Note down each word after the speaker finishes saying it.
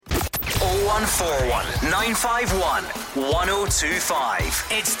0141 951 1025.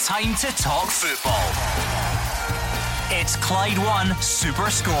 It's time to talk football. It's Clyde One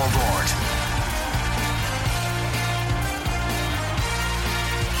Super Scoreboard.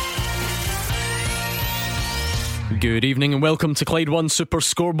 Good evening and welcome to Clyde One Super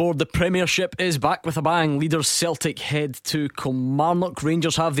Scoreboard. The Premiership is back with a bang. Leaders Celtic head to Kilmarnock.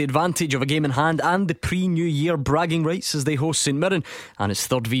 Rangers have the advantage of a game in hand and the pre-New Year bragging rights as they host St Mirren, and it's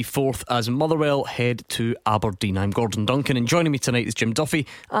 3rd v 4th as Motherwell head to Aberdeen. I'm Gordon Duncan, and joining me tonight is Jim Duffy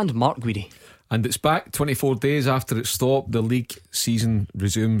and Mark Guidi. And it's back 24 days after it stopped. The league season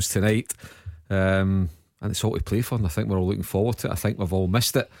resumes tonight, and it's all to play for, and I think we're all looking forward to it. I think we've all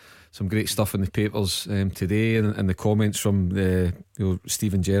missed it. Some great stuff in the papers today, and the comments from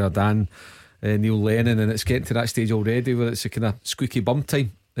Stephen Gerrard and Neil Lennon, and it's getting to that stage already where it's a kind of squeaky bum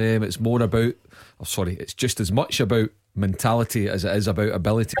time. It's more about, it's just as much about mentality as it is about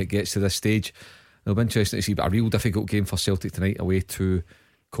ability. It gets to this stage. It'll be interesting to see, but a real difficult game for Celtic tonight away to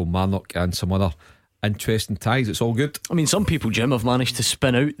Kilmarnock and some other interesting ties. It's all good. I mean, some people, Jim, have managed to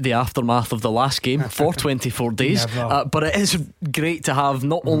spin out the aftermath of the last game for 24 days. But it is great to have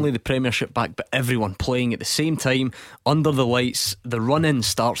not only the Premiership back, but everyone playing at the same time under the lights. The run-in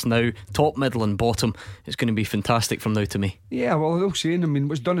starts now, top, middle and bottom. It's going to be fantastic from now to May. Yeah, well, they're saying, I mean,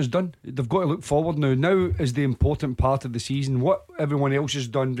 what's done is done. They've got to look forward now. Now is the important part of the season. What everyone else has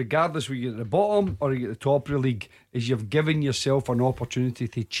done, regardless whether you're at the bottom or you're at the top of the league, is you've given yourself an opportunity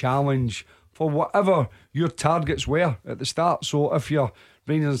to challenge for whatever your targets were at the start. So if you're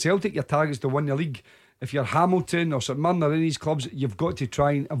Rangers and Celtic, your target's to win the league. If you're Hamilton or St Mirren or any of these clubs, you've got to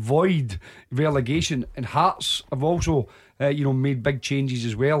try and avoid relegation. And Hearts have also made big changes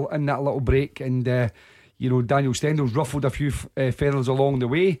as well in that little break. And Daniel Stendhal's ruffled a few feathers along the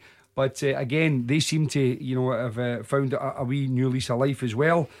way. But again, they seem to have found a wee new lease of life as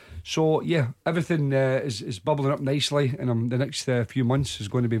well. So yeah, everything is bubbling up nicely, and the next few months is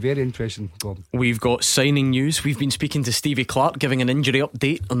going to be very interesting, Gordon. We've got signing news. We've been speaking to Stevie Clarke, giving an injury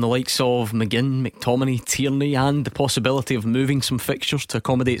update on the likes of McGinn, McTominay, Tierney, and the possibility of moving some fixtures to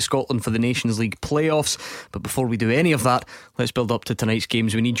accommodate Scotland for the Nations League playoffs. But before we do any of that, let's build up to tonight's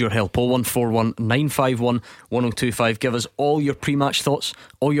games. We need your help. 0141 951 1025. Give us all your pre-match thoughts,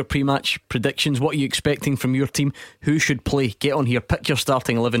 all your pre-match predictions. What are you expecting from your team? Who should play? Get on here, pick your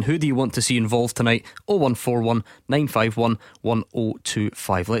starting 11. Who do you want to see involved tonight? 0141 951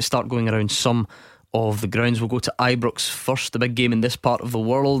 1025. Let's start going around some of the grounds. We'll go to Ibrox first, the big game in this part of the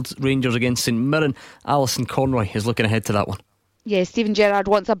world. Rangers against St Mirren. Alison Conroy is looking ahead to that one. Yeah, Stephen Gerrard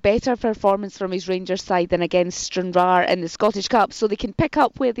wants a better performance from his Rangers side than against Stranraer in the Scottish Cup, so they can pick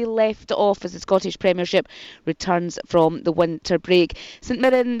up where they left off as the Scottish Premiership returns from the winter break. St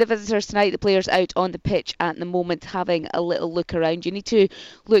Mirren, the visitors tonight, the players out on the pitch at the moment having a little look around. You need to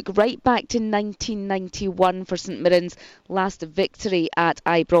look right back to 1991 for St Mirren's last victory at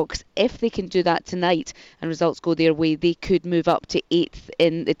Ibrox. If they can do that tonight and results go their way, they could move up to 8th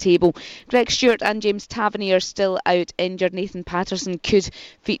in the table. Greg Stewart and James Tavernier are still out injured. Nathan Patterson could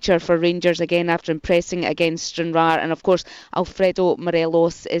feature for Rangers again after impressing against Stranraer, and of course Alfredo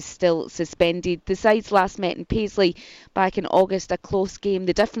Morelos is still suspended. The sides last met in Paisley back in August, a close game.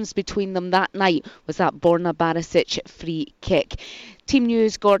 The difference between them that night was that Borna Barisic free kick. Team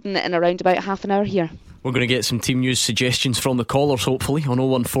news, Gordon, in around about half an hour here. We're going to get some team news suggestions from the callers, hopefully, on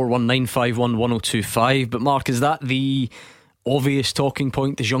 0141 951 1025. But Mark, is that the obvious talking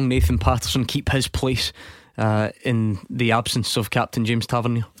point? Does young Nathan Patterson keep his place in the absence of Captain James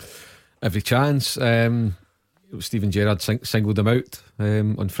Tavernier? Every chance. Stephen Gerrard singled him out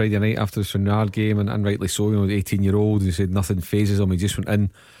on Friday night after the Stranraer game, and rightly so. The 18-year-old, he said nothing phases him. He just went in.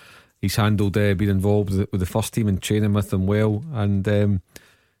 He's handled being involved with the first team and training with them well, and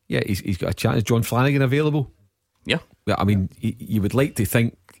he's got a chance. Is John Flanagan available? Yeah. I mean, you would like to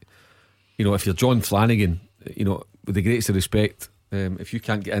think, if you're John Flanagan, with the greatest of respect, if you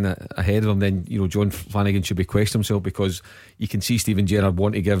can't get in ahead of him, then John Flanagan should be questioning himself, because you can see Stephen Gerrard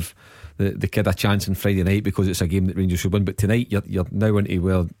want to give the kid a chance on Friday night because it's a game that Rangers should win. But tonight you're now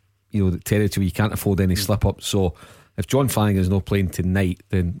into the territory you can't afford any slip up. So if John Flanagan is not playing tonight,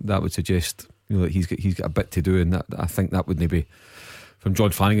 then that would suggest that he's got a bit to do, and that I think that wouldn't be, from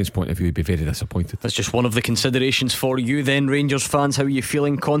John Flanagan's point of view, he'd be very disappointed. That's just one of the considerations for you then, Rangers fans. How are you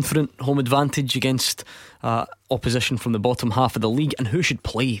feeling? Confident? Home advantage against opposition from the bottom half of the league? And who should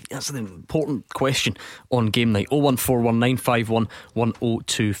play? That's an important question on game night. 0141 951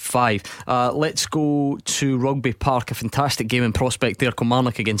 1025. Let's go to Rugby Park. A fantastic game in prospect there.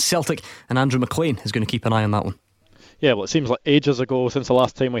 Kilmarnock against Celtic, and Andrew McLean is going to keep an eye on that one. Yeah, well, it seems like ages ago since the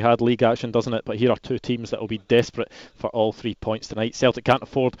last time we had league action, doesn't it? But here are two teams that will be desperate for all 3 points tonight. Celtic can't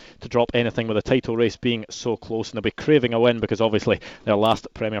afford to drop anything with the title race being so close, and they'll be craving a win because obviously their last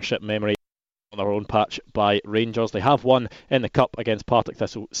Premiership memory on their own patch by Rangers. They have won in the Cup against Partick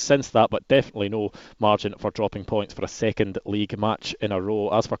Thistle since that, but definitely no margin for dropping points for a second league match in a row.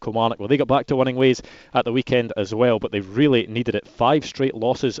 As for Kilmarnock, well, they got back to winning ways at the weekend as well, but they really needed it. 5 straight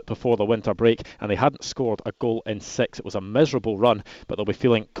losses before the winter break, and they hadn't scored a goal in 6. It was a miserable run, but they'll be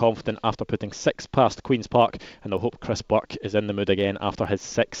feeling confident after putting 6 past Queen's Park, and they'll hope Chris Burke is in the mood again after his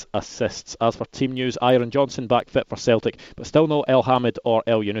 6 assists. As for team news, Aaron Johnson back fit for Celtic, but still no El Hamid or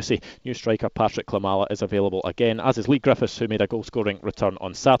El Yunusi. New striker Patrick Klimala is available again, as is Lee Griffiths, who made a goal-scoring return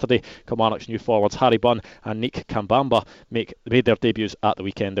on Saturday. Kilmarnock's new forwards Harry Bunn and Nick Kambamba made their debuts at the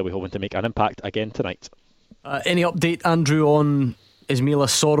weekend. They'll be hoping to make an impact again tonight. Any update, Andrew, on Ismaila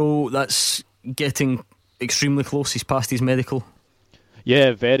Soro? That's getting extremely close. He's passed his medical.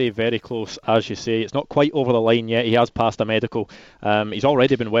 Yeah, very, very close, as you say. It's not quite over the line yet. He has passed a medical. He's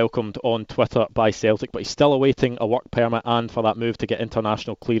already been welcomed on Twitter by Celtic, but he's still awaiting a work permit and for that move to get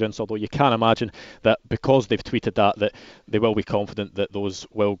international clearance, although you can imagine that because they've tweeted that they will be confident that those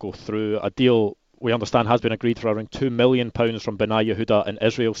will go through. A deal, we understand, has been agreed for around £2 million from Bnei Yehuda in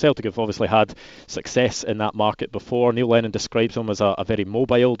Israel. Celtic have obviously had success in that market before. Neil Lennon describes him as a very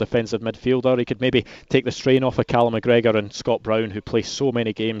mobile defensive midfielder. He could maybe take the strain off of Callum McGregor and Scott Brown, who play so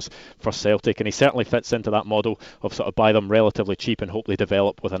many games for Celtic, and he certainly fits into that model of sort of buy them relatively cheap and hope they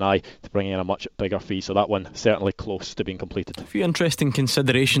develop with an eye to bringing in a much bigger fee. So that one certainly close to being completed. A few interesting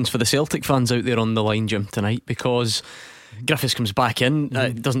considerations for the Celtic fans out there on the line, Jim, tonight, because Griffiths comes back in,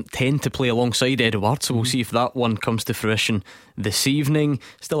 doesn't tend to play alongside Edouard, so we'll see if that one comes to fruition this evening.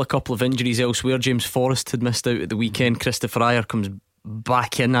 Still a couple of injuries elsewhere. James Forrest had missed out at the weekend. Christopher Ayer comes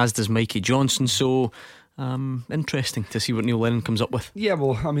back in, as does Mikey Johnson. So interesting to see what Neil Lennon comes up with. Yeah,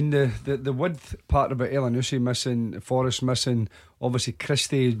 well, I mean, the width part about Elyounoussi missing, Forrest missing, obviously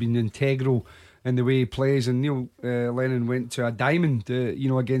Christie has been integral in the way he plays, and Neil Lennon went to a diamond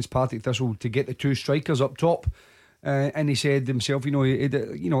against Partick Thistle to get the 2 strikers up top. And he said himself, he did,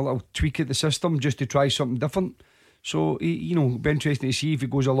 a little tweak at the system just to try something different. So, it'll be interesting to see if he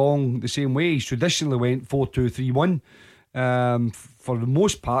goes along the same way. He's traditionally went 4-2-3-1. For the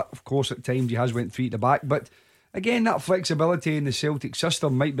most part, of course, at times he has went 3 at the back. But again, that flexibility in the Celtic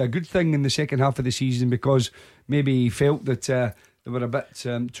system might be a good thing in the second half of the season, because maybe he felt that they were a bit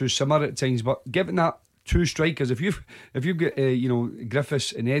too similar at times. But given that 2 strikers, if you've got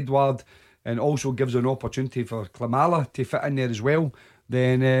Griffiths and Edouard, and also gives an opportunity for Klimala to fit in there as well,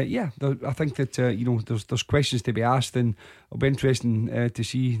 then I think that there's questions to be asked, and it'll be interesting to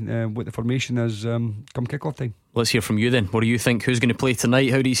see what the formation is come kick-off time. Let's hear from you then. What do you think? Who's going to play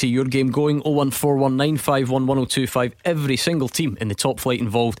tonight? How do you see your game going? 01419511025. Every single team in the top flight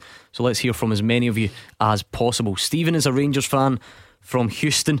involved, so let's hear from as many of you as possible. Stephen is a Rangers fan from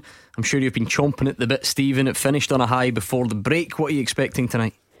Houston. I'm sure you've been chomping at the bit, Stephen. It finished on a high before the break. What are you expecting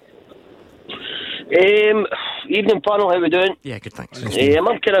tonight? Evening panel, how we doing? Yeah, good, thanks. I'm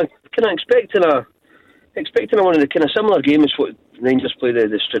kind of expecting one of the kind of similar games what Rangers play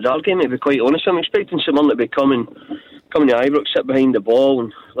the Stradar game. To be quite honest, I'm expecting someone to be coming to Ibrox, sit behind the ball,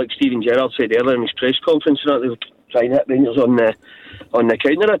 and like Stephen Gerrard said earlier in his press conference, they'll try and hit Rangers on the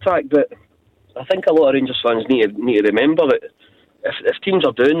counter attack. But I think a lot of Rangers fans need to remember that if teams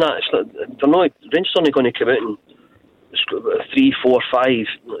are doing that, Rangers aren't going to come out and 3, 4, 5,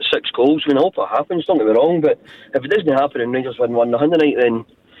 6 goals. I mean, I hope it happens, don't get me wrong, but if it doesn't happen and Rangers win 1-0 tonight, then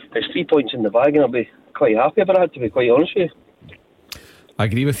it's 3 points in the bag, and I'll be quite happy about it, to be quite honest with you. I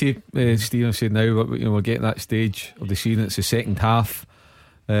agree with you, Stephen. Said now we're getting that stage of the season. It's the second half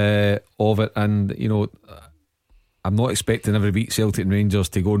of it, and I'm not expecting every week Celtic and Rangers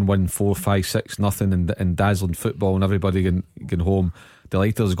to go and win 4, 5, 6 nothing and dazzling football and everybody going home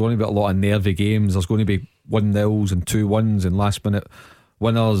delighted. There's going to be a lot of nervy games. There's going to be 1-0s and 2-1s and last minute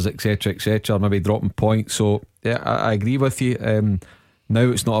winners, etc., maybe dropping points. So yeah, I agree with you. Now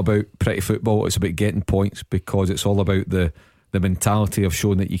it's not about pretty football, it's about getting points, because it's all about the mentality of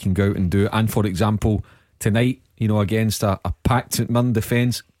showing that you can go out and do it. And for example, tonight, against a packed St Mirren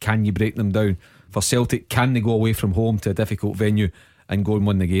defence, can you break them down? For Celtic, can they go away from home to a difficult venue and go and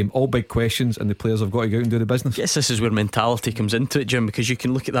win the game? All big questions, and the players have got to go out and do the business. Yes, this is where mentality comes into it, Jim, because you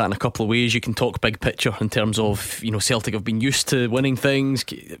can look at that in a couple of ways. You can talk big picture in terms of, Celtic have been used to winning things,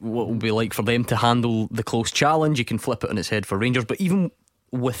 what will be like for them to handle the close challenge. You can flip it on its head for Rangers, but even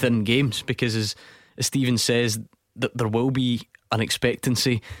within games, because as Stephen says, that there will be an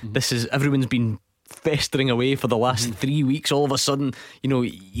expectancy. This is, everyone's been festering away for the last 3 weeks. All of a sudden,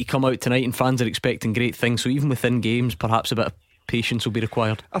 you come out tonight and fans are expecting great things. So even within games, perhaps a bit of patience will be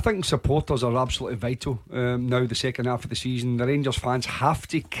required. I think supporters are absolutely vital now, the second half of the season. The Rangers fans have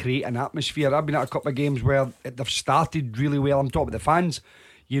to create an atmosphere. I've been at a couple of games where they've started really well. I'm talking about the fans.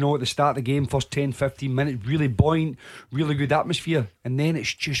 At the start of the game, first 10-15 minutes, really buoyant, really good atmosphere, and then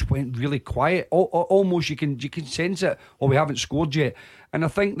it's just went really quiet. Almost you can sense it. We haven't scored yet. And I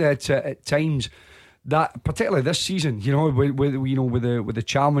think that at times, that particularly this season, with the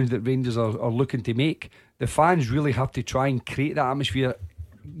challenge that Rangers are looking to make, the fans really have to try and create that atmosphere,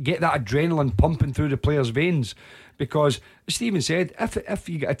 get that adrenaline pumping through the players' veins. Because as Stephen said, if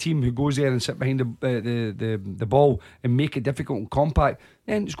you get a team who goes there and sit behind the ball and make it difficult and compact,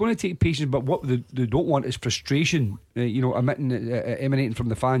 then it's going to take patience. But what they don't want is frustration, emanating from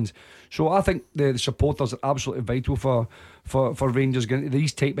the fans. So I think the supporters are absolutely vital for Rangers getting into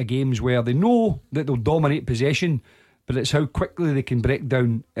these type of games where they know that they'll dominate possession, but it's how quickly they can break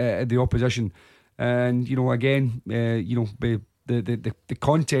down the opposition. And the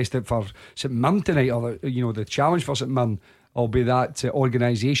contest for St Mirren tonight, or the challenge for St Mirren, will be that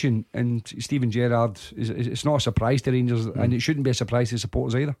organisation. And Steven Gerrard it's not a surprise to Rangers, and it shouldn't be a surprise to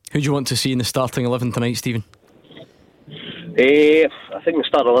supporters either. Who do you want to see in the starting 11 tonight, Stephen? I think the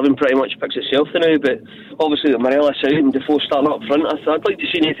start 11 pretty much picks itself now, but obviously with Morelos out and Defoe starting up front, I'd like to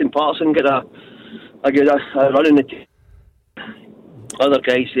see Nathan Patterson get a run in the team. Other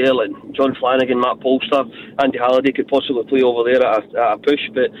guys there like John Flanagan, Matt Polster, Andy Halliday could possibly play over there at a push,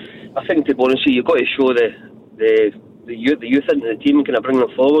 but I think to be honest, you've got to show the youth into the team and kind of bring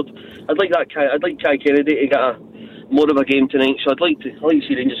them forward. I'd like Kai Kennedy to get more of a game tonight, so I'd like to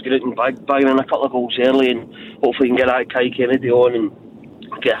see Rangers get out and bang in a couple of goals early, and hopefully can get that Kai Kennedy on and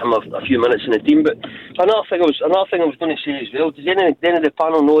get him a few minutes in the team. But another thing I was going to say as well, does any of the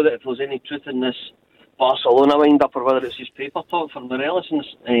panel know that if there's any truth in this Barcelona wind up, or whether it's just paper talk for Morelos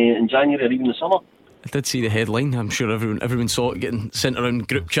in January or even the summer? I did see the headline. I'm sure everyone saw it getting sent around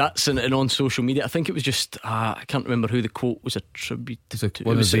group chats and on social media. I think it was just I can't remember who the quote was attributed to.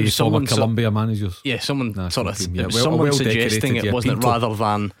 One of the former Columbia managers. Yeah, someone sort of team, yeah. someone suggesting it wasn't rather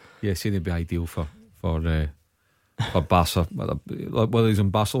than. Yeah, saying it'd be ideal for Barca, whether he's on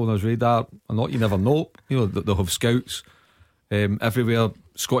Barcelona's radar or not, you never know. They'll have scouts everywhere.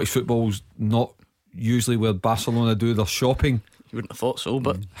 Scottish football's not usually where Barcelona do their shopping. You wouldn't have thought so,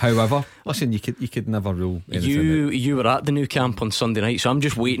 but however, listen, you could never rule anything. You were at the new camp on Sunday night, so I'm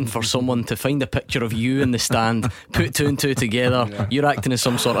just waiting for someone to find a picture of you in the stand, put two and two together. Yeah. You're acting as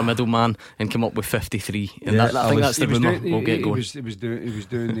some sort of middleman and come up with 53. And I think that's the rumour. We'll get going. He was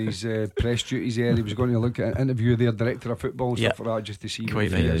doing these press duties there. He was going to look at an interview their director of football and stuff like that, just to see.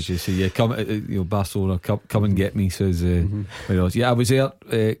 Quite right. Yeah, come, Barcelona, come and get me. Says, yeah, I was there.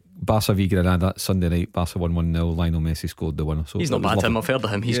 Barca v Granada Sunday night. Barca 1-1-0. Lionel Messi scored the winner. So he's not bad, Tim. I've heard of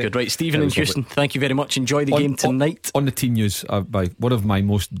him. He's good. Right, Stephen in Houston, thank you very much. Enjoy the game tonight. On the team news, by one of my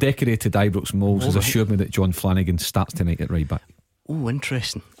most decorated Ibrox moles has assured me that John Flanagan starts tonight at right back. Oh,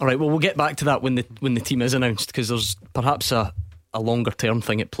 interesting. Alright, well, we'll get back to that when the team is announced, because there's perhaps a longer term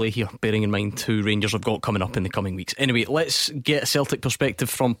thing at play here, bearing in mind who Rangers have got coming up in the coming weeks. Anyway, let's get a Celtic perspective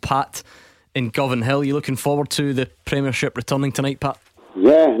from Pat in Govan Hill. You looking forward to the Premiership returning tonight, Pat?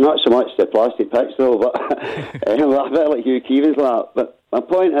 Yeah, not so much the plastic pitch though, but a bit like Hugh Keevins like. But my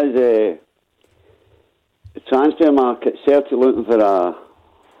point is the transfer market. Celtic looking for a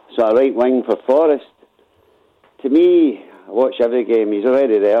right wing for Forest. To me, I watch every game. He's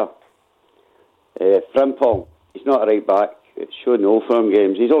already there. Frimpong, he's not a right back. It's showing no firm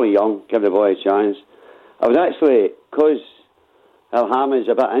games. He's only young. Give the boy a chance. I was actually, because Elhamad's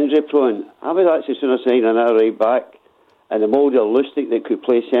a bit injury prone, I was actually sooner signing another right back. And the mould of Lustig that could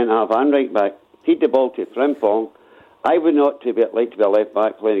play centre half and right back, feed the ball to Frimpong. I would like to be a left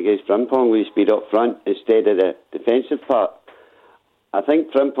back playing against Frimpong with his speed up front instead of the defensive part. I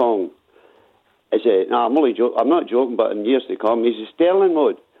think Frimpong is I'm not joking, but in years to come, he's a Sterling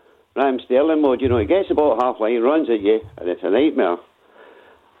mode. Raheem Sterling mode. He gets the ball at half line, runs at you, and it's a nightmare.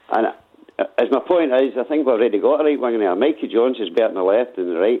 And as my point is, I think we've already got a right winger there. Mikey Jones is better on the left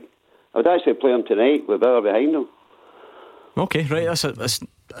than the right. I would actually play him tonight with Bauer behind him. Okay, right. That's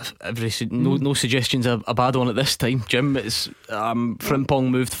no suggestions a bad one at this time, Jim. It's Frimpong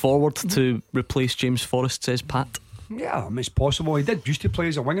moved forward to replace James Forrest, says Pat. Yeah, it's possible. He did used to play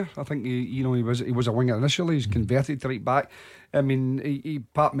as a winger. I think he was a winger initially. He's converted to right back. I mean,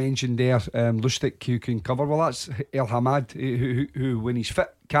 Pat mentioned there Lustig, who can cover. Well, that's Elhamad, who when he's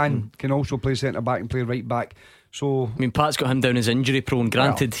fit can also play centre back and play right back. So I mean, Pat's got him down as injury prone.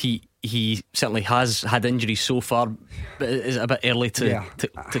 Granted, he certainly has had injuries so far, but is it a bit early to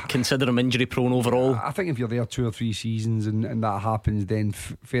consider him injury prone overall? I think if you're there 2 or 3 seasons and that happens, then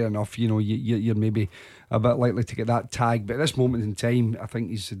fair enough. You know, you're maybe a bit likely to get that tag. But at this moment in time, I think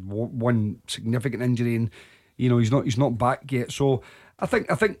he's had one significant injury, and you know he's not back yet. So I think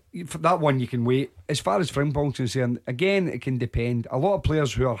for that one you can wait. As far as Frimpong's concerned, again, it can depend. A lot of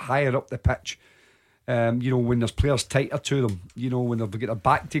players who are higher up the pitch, you know, when there's players tighter to them, you know, when they've got their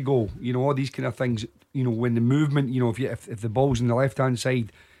back to goal, you know, all these kind of things, you know, when the movement, you know, if the ball's on the left hand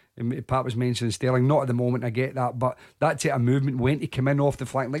side, and Pat was mentioning Sterling, not at the moment, I get that, but that type of movement, when to come in off the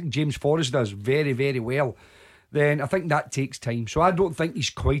flank, like James Forrest does very, very well, then I think that takes time. So I don't think he's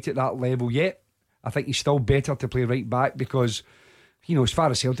quite at that level yet. I think he's still better to play right back because, you know, as far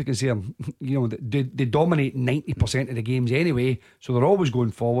as Celtic is concerned, you know, they dominate 90% of the games anyway, so they're always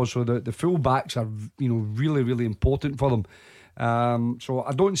going forward. So the full backs are, you know, really, really important for them. So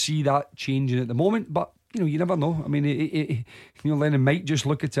I don't see that changing at the moment, but you know, you never know. I mean, you know, Lennon might just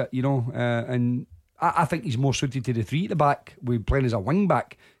look at it, you know, and I think he's more suited to the 3 at the back, with playing as a wing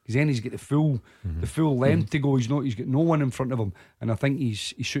back, because then he's got the full length to go. He's got no one in front of him, and I think he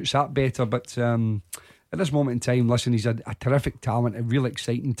suits that better. But at this moment in time, listen, he's a terrific talent, a real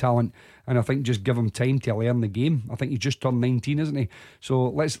exciting talent, and I think just give him time to learn the game. I think he's just turned 19, isn't he? So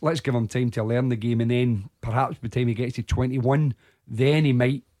let's give him time to learn the game, and then perhaps by the time he gets to 21, then he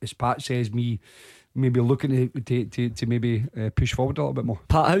might, as Pat says, maybe looking to maybe push forward a little bit more.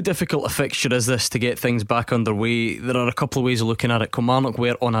 Pat, how difficult a fixture is this to get things back underway? There are a couple of ways of looking at it. Kilmarnock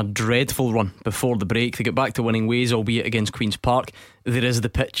were on a dreadful run before the break. They get back to winning ways, albeit against Queen's Park. There is the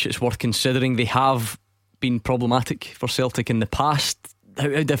pitch, it's worth considering. They have been problematic for Celtic in the past.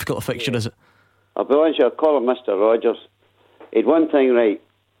 How difficult a fixture is it? I'll be honest, I'll call him Mr. Rogers. He'd one thing right.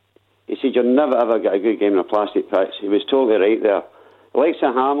 He said you'll never ever get a good game in a plastic pitch. He was totally right there. The likes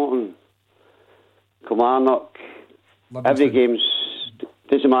of Hamilton, Kilmarnock, every game's,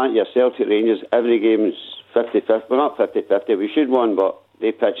 doesn't matter, your Celtic, Rangers, every game's 50-50. We're not 50-50, we should win, but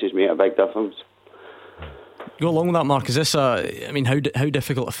they pitches make a big difference. Go along with that, Mark. Is this how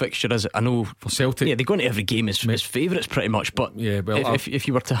difficult a fixture is it? I know for Celtic, yeah, they go into every game as favourites pretty much, but yeah, well, if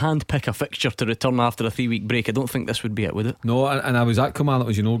you were to hand pick a fixture to return after a 3-week break, I don't think this would be it, would it? No, and I was at Kilmarnock,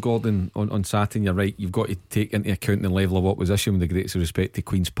 as you know, Gordon, on Saturday, and you're right, you've got to take into account the level of opposition with the greatest respect to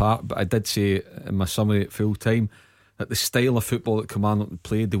Queen's Park. But I did say in my summary at full time that the style of football that Kilmarnock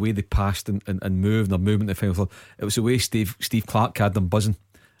played, the way they passed and moved, their movement in the final third, it was the way Steve Clarke had them buzzing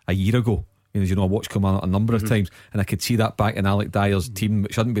a year ago. As you know, I watched Kilmarnock a number of times, and I could see that back in Alec Dyer's team,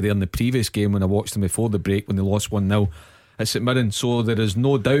 which hadn't been there in the previous game when I watched them before the break when they lost 1-0 at St Mirren. So there is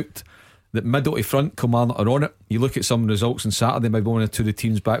no doubt that middle to front, Kilmarnock are on it. You look at some results on Saturday, maybe one or two of the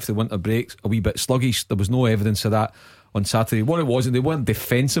teams back for the winter breaks a wee bit sluggish. There was no evidence of that on Saturday. What it was, they weren't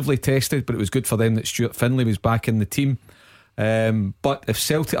defensively tested, but it was good for them that Stuart Findlay was back in the team. But if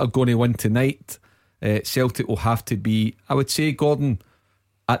Celtic are going to win tonight, Celtic will have to be, I would say, Gordon,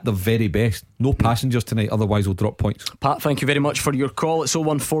 at the very best. No passengers tonight, otherwise we'll drop points. Pat, thank you very much for your call. It's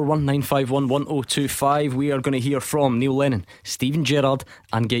 01419511025. We are going to hear from Neil Lennon, Stephen Gerrard,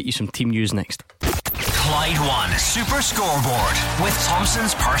 and get you some team news next. Clyde One Super Scoreboard with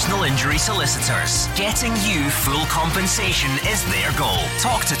Thompson's personal injury solicitors. Getting you full compensation is their goal.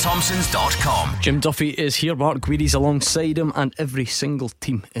 Talk to Thompsons.com. Jim Duffy is here, Mark Guidi's alongside him, and every single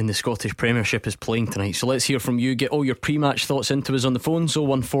team in the Scottish Premiership is playing tonight. So let's hear from you. Get all your pre-match thoughts into us on the phone,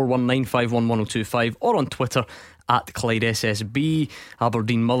 01419511025, or on Twitter at Clyde SSB.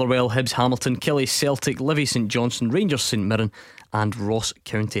 Aberdeen, Motherwell, Hibs, Hamilton, Killie, Celtic, Livy, St Johnstone, Rangers, St Mirren, and Ross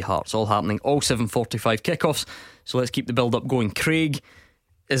County Hearts, all happening, all 7:45 kickoffs. So let's keep the build up going. Craig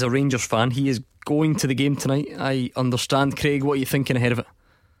is a Rangers fan. He is going to the game tonight, I understand. Craig, what are you thinking ahead of it?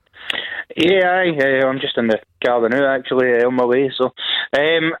 Yeah, I'm just in the car now, actually, on my way. So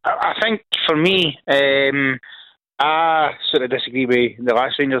I think for me, I sort of disagree with the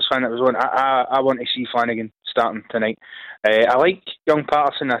last Rangers fan that was on. I want to see Flanagan starting tonight. I like young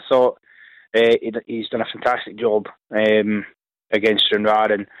Patterson. I thought he's done a fantastic job against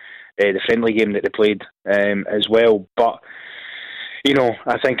Stranraer and the friendly game that they played as well. But, you know,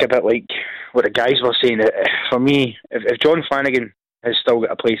 I think a bit like what the guys were saying, for me, if John Flanagan has still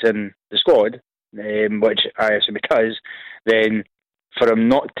got a place in the squad, which I assume he does, then for him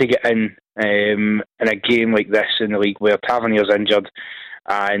not to get in a game like this in the league where Tavernier's injured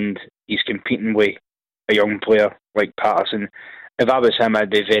and he's competing with a young player like Patterson, if I was him, I'd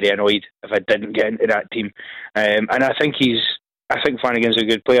be very annoyed if I didn't get into that team. And I think Flanagan's a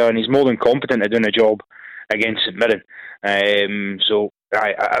good player, and he's more than competent at doing a job against St Mirren. So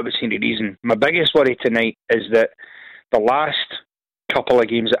I would say the reason. My biggest worry tonight is that the last couple of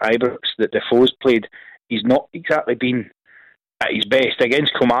games at Ibrox that Defoe's played, he's not exactly been at his best.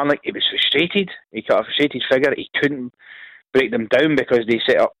 Against Kilmarnock, he was frustrated. He got a frustrated figure. He couldn't break them down because they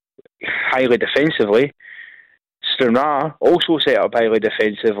set up highly defensively. Stranraer also set up highly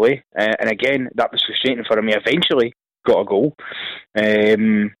defensively, and again, that was frustrating for him. He eventually got a goal,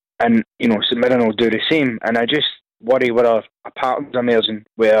 and St Mirren will do the same. And I just worry whether a pattern's emerging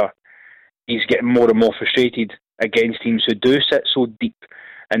where he's getting more and more frustrated against teams who do sit so deep.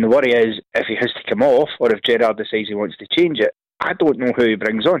 And the worry is, if he has to come off, or if Gerrard decides he wants to change it, I don't know who he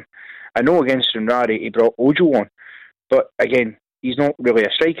brings on. I know against Stranraer he brought Ojo on, but again, he's not really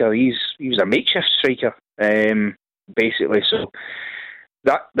a striker. He was a makeshift striker, basically. So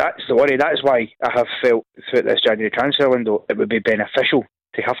that's the worry. That's why I have felt throughout this January transfer window it would be beneficial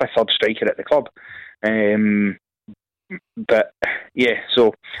to have a third striker at the club. But yeah,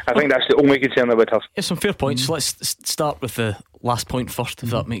 so I think that's the only concern I would have. Yeah, some fair points. Let's start with the last point first,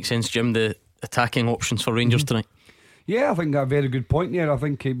 if that makes sense, Jim. The attacking options for Rangers tonight. Yeah, I think that's a very good point there. I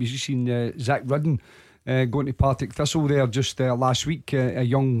think we've just seen Zach Rudden going to Partick Thistle there just last week. A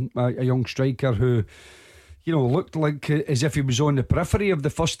young striker who, looked like as if he was on the periphery of the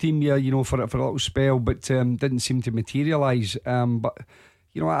first team, for a little spell, but didn't seem to materialise. But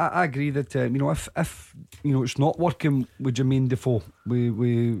I agree that if it's not working with Jermaine Defoe,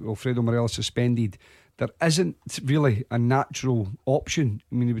 with Alfredo Morelos suspended, there isn't really a natural option.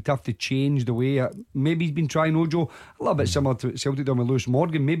 I mean, he would have to change the way. Maybe he's been trying Ojo a little bit similar to Celtic done with Lewis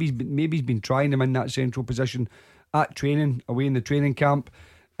Morgan. Maybe he's been trying him in that central position at training, away in the training camp,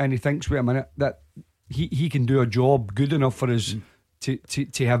 and he thinks, wait a minute, that he can do a job good enough for us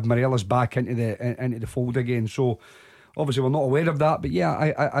to have Morelos back into the fold again. So obviously we're not aware of that, but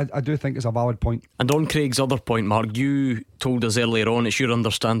yeah, I do think it's a valid point. And on Craig's other point, Mark, you told us earlier on it's your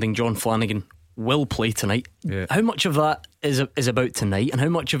understanding John Flanagan will play tonight. How much of that is about tonight, and how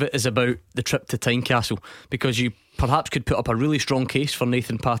much of it is about the trip to Tynecastle? Because you perhaps could put up a really strong case for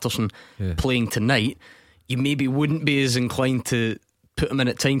Nathan Patterson playing tonight. You maybe wouldn't be as inclined to put him in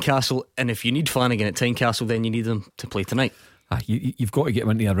at Tynecastle, and if you need Flanagan at Tynecastle, then you need him to play tonight. You've got to get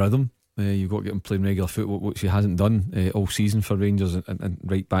him into a rhythm. You've got to get him playing regular football, which he hasn't done all season for Rangers, and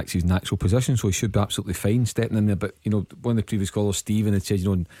right back to his natural position, so he should be absolutely fine stepping in there. But one of the previous callers, Stephen, had said,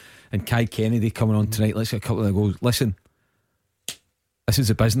 and Kai Kennedy coming on tonight, let's get a couple of goals. Listen, this is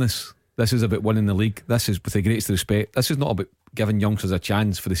a business. This is about winning the league. This is, with the greatest respect, this is not about giving youngsters a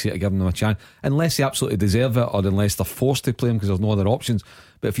chance for the sake of giving them a chance, unless they absolutely deserve it, or unless they're forced to play them because there's no other options.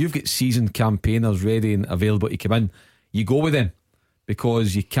 But if you've got seasoned campaigners ready and available to come in, you go with them,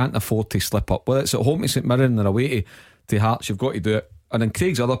 because you can't afford to slip up. Whether it's at home to St Mirren or away to Hearts, you've got to do it. And then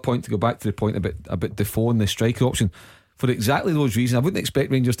Craig's other point, to go back to the point about Defoe and the striker option, for exactly those reasons, I wouldn't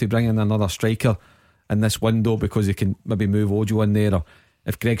expect Rangers to bring in another striker in this window, because they can maybe move Ojo in there, or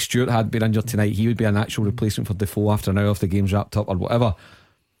if Greg Stewart had been injured tonight, he would be a natural replacement for Defoe after an hour if the game's wrapped up or whatever.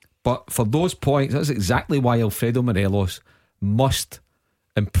 But for those points, that's exactly why Alfredo Morelos must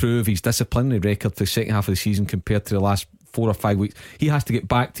improve his disciplinary record for the second half of the season compared to the last 4 or 5 weeks. He has to get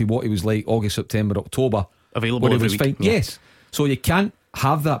back to what he was like August, September, October, available every week. Fine. Yeah. Yes, so you can't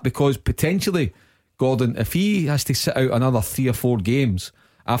have that, because potentially, Gordon, if he has to sit out another 3 or 4 games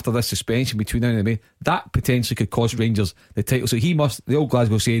after this suspension between now and May, that potentially could cost Rangers the title. So he must, the old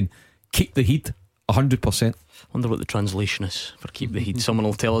Glasgow saying, keep the heat 100%. Wonder what the translation is for keep the heat. Someone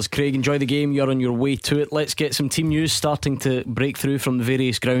will tell us. Craig, enjoy the game, you're on your way to it. Let's get some team news starting to break through from the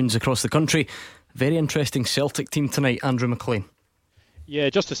various grounds across the country. Very interesting Celtic team tonight, Andrew McLean. Yeah,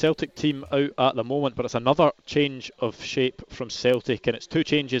 just the Celtic team out at the moment, but it's another change of shape from Celtic, and it's 2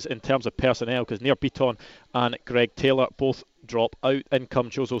 changes in terms of personnel, because Nir Bitton and Greg Taylor both drop out. In come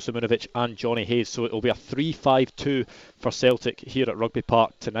Jozo Simunovic and Johnny Hayes, so it'll be a 3-5-2 for Celtic here at Rugby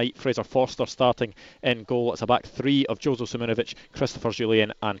Park tonight. Fraser Forster starting in goal. It's a back 3 of Jozo Simunovic, Christopher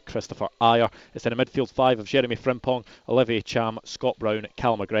Jullien and Christopher Ayer. It's in a midfield 5 of Jeremy Frimpong, Olivier Cham, Scott Brown,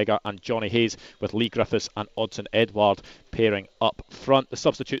 Cal McGregor and Johnny Hayes, with Lee Griffiths and Odsonne Edouard pairing up front. The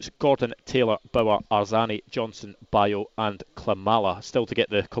substitutes: Gordon, Taylor, Bauer, Arzani, Johnson, Bayo and Klimala. Still to get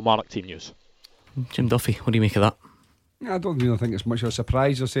the Kilmarnock team news. Jim Duffy, what do you make of that? I don't really think it's much of a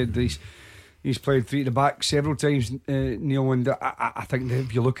surprise. I said he's played 3 at the back several times, Neil, and I think that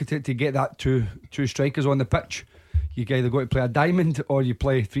if you look at it, to get that two strikers on the pitch, you either got to play a diamond or you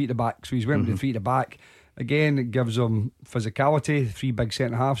play 3 at the back. So he's went with the 3 at the back. Again, it gives him physicality, 3 big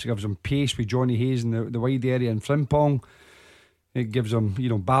centre halves. It gives him pace with Johnny Hayes in the wide area and Frimpong. It gives him,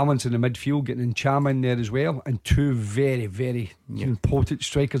 balance in the midfield, getting in Cham in there as well, and 2 very, very potent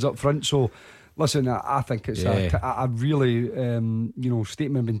strikers up front. So Listen, I think it's a really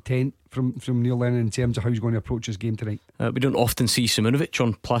statement of intent from Neil Lennon in terms of how he's going to approach his game tonight. We don't often see Simunovic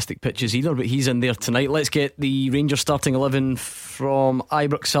on plastic pitches either, but he's in there tonight. Let's get the Rangers starting 11 from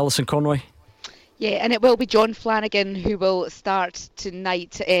Ibrox, Alison Conroy. Yeah, and it will be John Flanagan who will start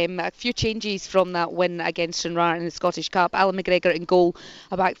tonight. A few changes from that win against Stranraer in the Scottish Cup. Alan McGregor in goal,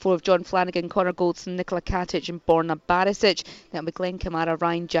 a back four of John Flanagan, Connor Goldson, Nikola Katic and Borna Barisic. Then with Glenn Kamara,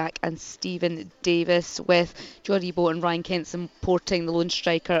 Ryan Jack and Stephen Davis, with Joe Aribo and Ryan Kent supporting the lone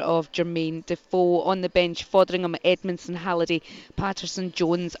striker of Jermaine Defoe. On the bench, Foderingham, Edmondson, Halliday, Patterson,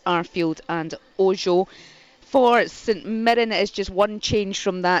 Jones, Arfield and Ojo. For St Mirren, it is just one change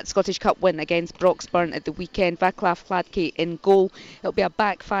from that Scottish Cup win against Broxburn at the weekend. Vaclav Hladky in goal. It'll be a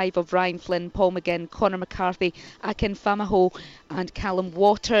back five of Ryan Flynn, Paul McGinn, Conor McCarthy, Akin Famaho and Callum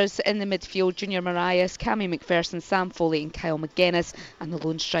Waters. In the midfield, Junior Marias, Cammy McPherson, Sam Foley and Kyle McGuinness. And the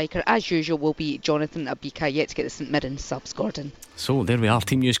lone striker, as usual, will be Jonathan Abika. Yet to get the St Mirren subs, Gordon. So there we are,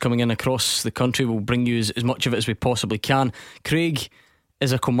 team news coming in across the country. We'll bring you as much of it as we possibly can. Craig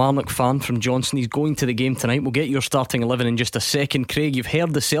is a Kilmarnock fan from Johnson. He's going to the game tonight. We'll get your starting 11 in just a second. Craig, you've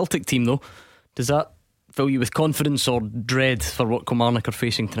heard the Celtic team though. Does that fill you with confidence or dread for what Kilmarnock are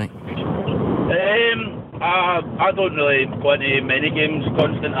facing tonight? I don't really go into many games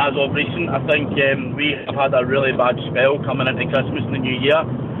confident as of recent. I think we have had a really bad spell coming into Christmas and the New Year.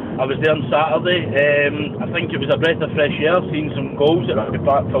 I was there on Saturday. I think it was a breath of fresh air seeing some goals at Rugby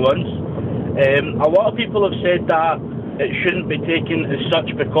Park for once. A lot of people have said that it shouldn't be taken as such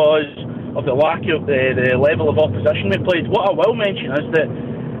because of the lack of the level of opposition we played. What I will mention is that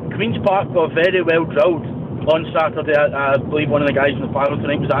Queen's Park got very well drilled on Saturday. I believe one of the guys in the panel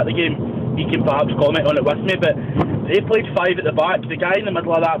tonight was at the game. He can perhaps comment on it with me, but they played five at the back. The guy in the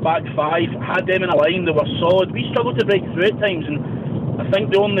middle of that back five had them in a line. They were solid. We struggled to break through at times, and I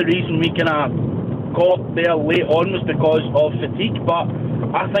think the only reason we kind of got there late on was because of fatigue. But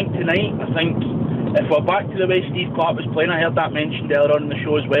I think tonight, if we're back to the way Steve Clarke was playing, I heard that mentioned earlier on in the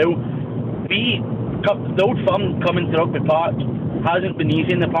show as well. The Old Firm coming to Rugby Park hasn't been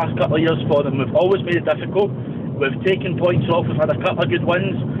easy in the past couple of years for them. We've always made it difficult. We've taken points off. We've had a couple of good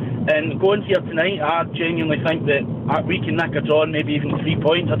wins. And going here tonight, I genuinely think that we can nick a draw and maybe even 3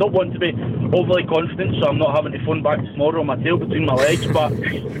 points. I don't want to be overly confident, so I'm not having to phone back tomorrow with my tail between my legs, but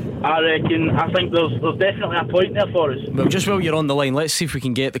I think there's definitely a point there for us. Well, just while you're on the line, let's see if we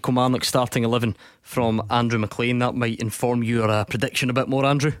can get the Kilmarnock starting 11 from Andrew McLean. That might inform your prediction a bit more,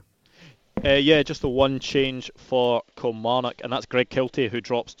 Andrew. Just the one change for Kilmarnock, and that's Greg Kiltie, who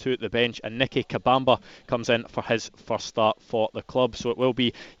drops two at the bench, and Nicky Kabamba comes in for his first start for the club. So it will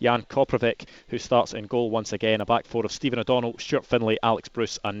be Jan Koprivic who starts in goal once again, a back four of Stephen O'Donnell, Stuart Finlay, Alex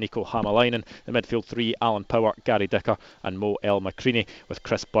Bruce and Nico Hamalainen. The midfield three, Alan Power, Gary Dicker and Mo El Macrini, with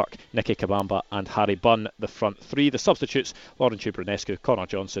Chris Burke, Nicky Kabamba and Harry Bunn the front three. The substitutes, Lauren Tubranescu, Connor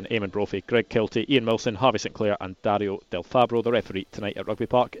Johnson, Eamon Brophy, Greg Kiltie, Ian Wilson, Harvey St Clair and Dario Del Fabro. The referee tonight at Rugby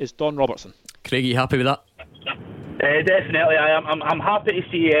Park is Don Robertson. Craig, are you happy with that? Definitely, I am. I'm happy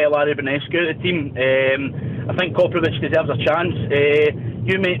to see Larry Bonescu at the team. I think Koprivic deserves a chance. I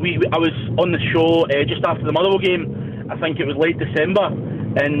was on the show just after the Motherwell game. I think it was late December,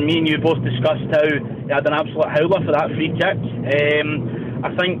 and me and you both discussed how he had an absolute howler for that free kick.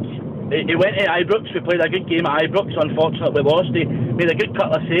 I think he went to Ibrox. We played a good game at Ibrox. Unfortunately, we lost. He made a good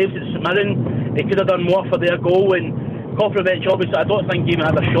couple of saves at St Mirren. He could have done more for their goal. And Koprivic, obviously, I don't think he even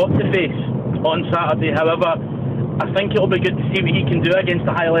had a shot to face on Saturday. However, I think it'll be good to see what he can do against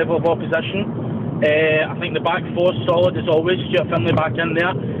a high level of opposition. I think the back four's solid as always. Stuart Finlay back in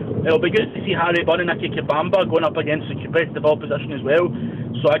there. It'll be good to see Harry Bunn and Nicky Kabamba going up against a competitive opposition as well.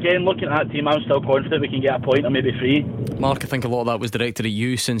 So again, looking at that team, I'm still confident we can get a point or maybe three. Mark, I think a lot of that was directed at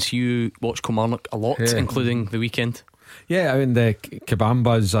you, since you watch Kilmarnock a lot, including the weekend. Yeah, I mean, the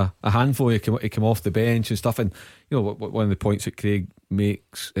Kabamba's a handful. He came off the bench and stuff, and you know, one of the points that Craig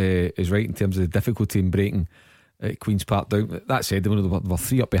makes is right in terms of the difficulty in breaking Queen's Park down. That said, they were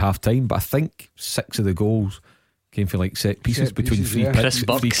 3 up by half time, but I think 6 of the goals came from like set pieces between free kicks. Chris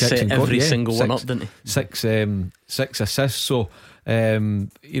Burke set every single one up, didn't he? 6 assists. So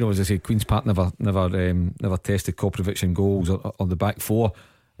you know, as I say, Queen's Park never tested Koprivic in goals on the back four.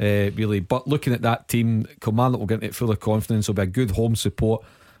 Really, but looking at that team, Kilmarnock will get it full of confidence. There'll be a good home support.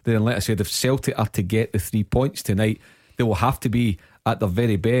 Then, like I said, if Celtic are to get the 3 points tonight, they will have to be at their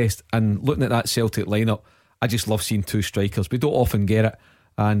very best. And looking at that Celtic lineup, I just love seeing 2 strikers. We don't often get it,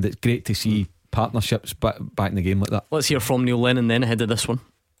 and it's great to see partnerships back in the game like that. Let's hear from Neil Lennon then ahead of this one.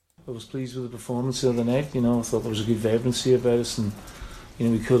 I was pleased with the performance the other night. You know, I thought there was a good vibrancy about us, and you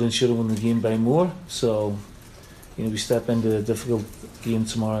know, we could and should have won the game by more. So, you know, we step into a difficult game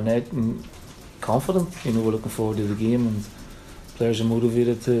tomorrow night, and confident. You know, we're looking forward to the game, and players are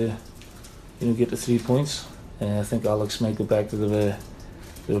motivated to, you know, get the 3 points. I think Alex might go back to the way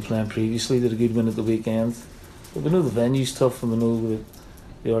they were playing previously. They had a good win at the weekend, but we know the venue's tough, and we know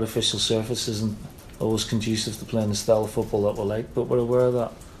the artificial surface isn't always conducive to playing the style of football that we like, but we're aware of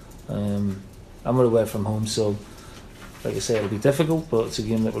that. And we're away from home, so like I say, it'll be difficult, but it's a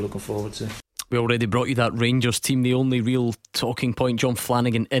game that we're looking forward to. We already brought you that Rangers team, the only real talking point. John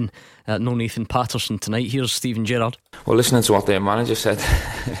Flanagan in, no Nathan Patterson tonight. Here's Stephen Gerrard. Well, listening to what their manager said,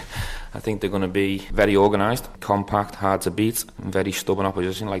 I think they're going to be very organised, compact, hard to beat, and very stubborn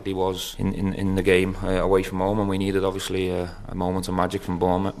opposition like they was in the game away from home, and we needed obviously a moment of magic from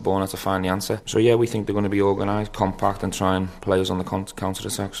Bournemouth to find the answer. So yeah, we think they're going to be organised, compact, and try and play us on the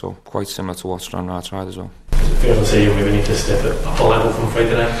counter-attack, so quite similar to what Stranraer tried as well. Is it fair to say you maybe need to step it up a level from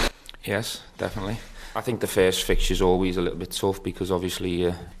Friday night? Yes, definitely. I think the first fixture is always a little bit tough because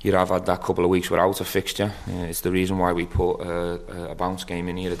obviously you have had that couple of weeks without a fixture. It's the reason why we put a bounce game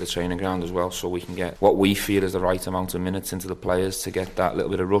in here at the training ground as well, so we can get what we feel is the right amount of minutes into the players to get that little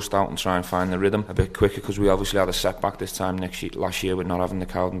bit of rust out and try and find the rhythm a bit quicker, because we obviously had a setback this time last year with not having the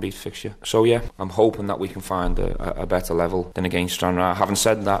Cowdenbeath fixture. So yeah, I'm hoping that we can find a better level than against Stranraer. Having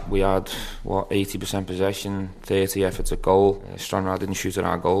said that, we had 80% possession, 30 efforts at goal. Stranraer didn't shoot at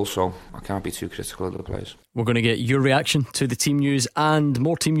our goal, so I can't be too critical of the players. We're going to get your reaction to the team news and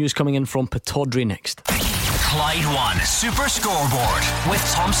more team news coming in from Pittodrie next. Clyde One Super Scoreboard with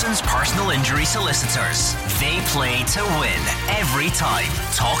Thompson's personal injury solicitors. They play to win every time.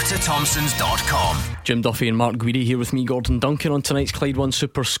 Talk to Thompsons.com. Jim Duffy and Mark Guidi here with me, Gordon Duncan, on tonight's Clyde One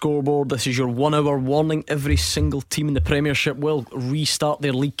Super Scoreboard. This is your 1 hour warning. Every single team in the Premiership will restart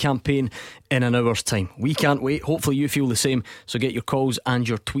their league campaign in an hour's time. We can't wait. Hopefully you feel the same. So get your calls and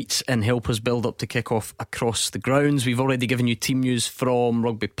your tweets and help us build up to kick off across the grounds. We've already given you team news from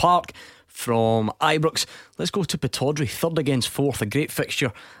Rugby Park, from Ibrox. Let's go to Pittodrie, 3rd against 4th. A great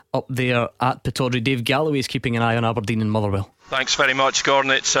fixture up there at Pittodrie. Dave Galloway is keeping an eye on Aberdeen and Motherwell. Thanks very much,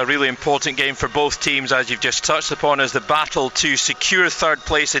 Gordon. It's a really important game for both teams, as you've just touched upon, as the battle to secure 3rd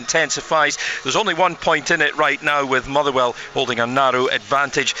place intensifies. There's only 1 point in it right now, with Motherwell holding a narrow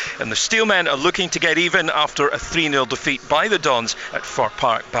advantage, and the Steelmen are looking to get even after a 3-0 defeat by the Dons at Fir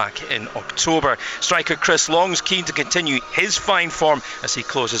Park back in October. Striker Chris Long's keen to continue his fine form as he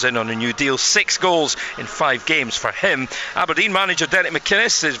closes in on a new deal. 6 goals in 5 games for him. Aberdeen manager Derek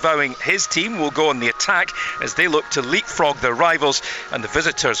McInnes is vowing his team will go on the attack as they look to leapfrog their rivals, and the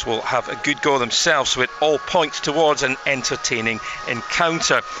visitors will have a good go themselves, so it all points towards an entertaining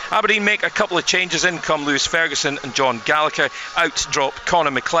encounter. Aberdeen make a couple of changes. In come Lewis Ferguson and John Gallagher. Out drop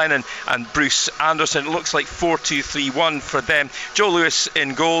Conor McLennan and Bruce Anderson. It looks like 4-2-3-1 for them. Joe Lewis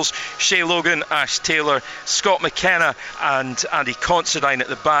in goals, Shea Logan, Ash Taylor, Scott McKenna and Andy Considine at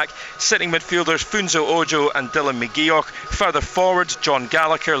the back. Sitting midfielders Funso Ojo and Dylan McGeoch. Further forward, John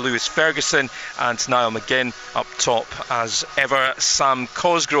Gallagher, Lewis Ferguson and Niall McGinn. Up top as ever, Sam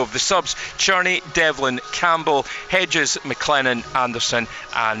Cosgrove. The subs: Cherney, Devlin, Campbell, Hedges, McLennan, Anderson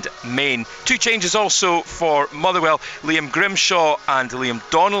and Main. 2 changes also for Motherwell. Liam Grimshaw and Liam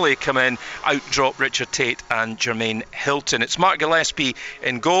Donnelly come in. Out drop Richard Tate and Jermaine Hilton. It's Mark Gillespie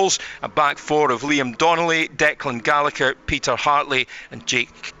in goals. A back 4 of Liam Donnelly, Declan Gallagher, Peter Hartley and Jake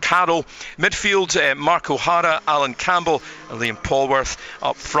Carroll. Midfield, Mark O'Hara, Alan Campbell and Liam Polworth.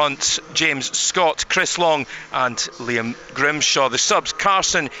 Up front, James Scott, Chris Long and Liam Grimshaw. The subs: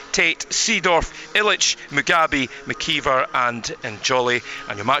 Carson, Tate, Seedorf, Illich, Mugabe, McKeever and Jolly.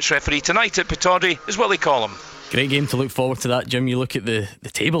 And your match referee tonight at Pittodrie is Willie Collum. Great game to look forward to that, Jim. You look at the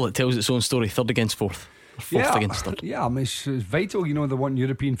table, it tells its own story. 3rd against 4th, 4th against 3rd. Yeah, I mean, it's vital. You know, they want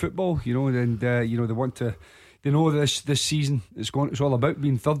European football, you know, and you know, they want to, they know this season it's all about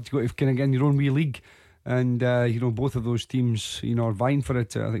being 3rd. You've got to kind of get in your own wee league. And you know, both of those teams, you know, are vying for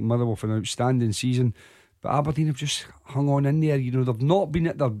it. I think Motherwell for an outstanding season, but Aberdeen have just hung on in there. You know, they've not been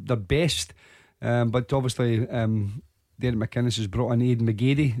at their best, but obviously Derek McInnes has brought in Aidan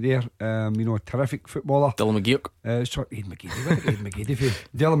McGeady there, you know, a terrific footballer. Dylan McGeoch. Sorry, Aidan McGeady. Where did Aidan McGeady from?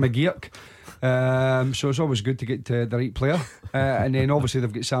 Dylan McGeoch. So it's always good to get the right player. And then obviously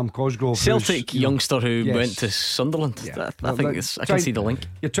they've got Sam Cosgrove, Celtic youngster who went to Sunderland. Yeah. I think I can see the link.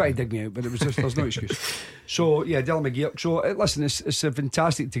 You're trying to dig me out, but it was just, there's no excuse. So yeah, Dylan McGeoch. So listen, it's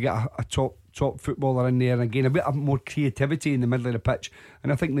fantastic to get a top footballer in there, and again a bit of more creativity in the middle of the pitch,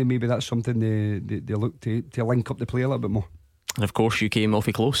 and I think maybe that's something they look to link up the play a little bit more. And of course you came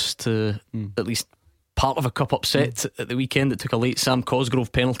awfully close to at least part of a cup upset at the weekend. It took a late Sam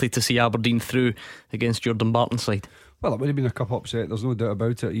Cosgrove penalty to see Aberdeen through against your Dumbarton side. Well, it would have been a cup upset, there's no doubt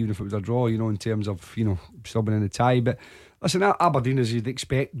about it, even if it was a draw, you know, in terms of, you know, still being in the tie. But Listen, Aberdeen, as you'd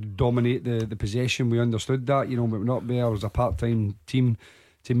expect, dominate the possession. We understood that, but we're not there as a part-time team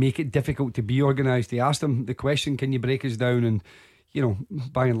to make it difficult to be organised. They asked them the question, can you break us down? And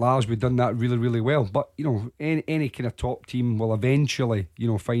by and large, we've done that really, really well. But any kind of top team will eventually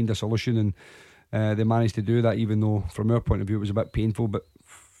find a solution, and they managed to do that, even though from our point of view it was a bit painful. But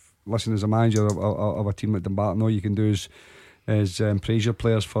listen, as a manager of a team like Dumbarton, all you can do is praise your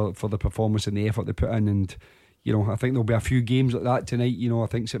players for the performance and the effort they put in. And I think there'll be a few games like that tonight. I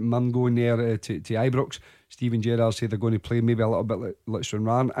think St Mirren going there to Ibrox. Stephen Gerrard said they're going to play maybe a little bit like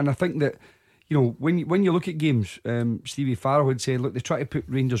Stranraer. And I think that when you look at games, Stevie Farrell had said, look, they try to put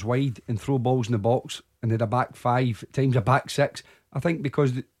Rangers wide and throw balls in the box, and they're a back five, at times a back six. I think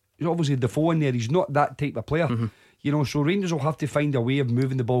because there's obviously Defoe in there, he's not that type of player. So Rangers will have to find a way of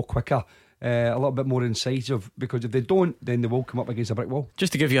moving the ball quicker, a little bit more incisive, because if they don't, then they will come up against a brick wall.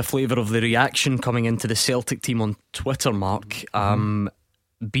 Just to give you a flavour of the reaction coming into the Celtic team on Twitter, Mark,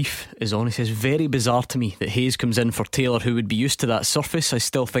 Beef is on. He says, very bizarre to me that Hayes comes in for Taylor, who would be used to that surface. I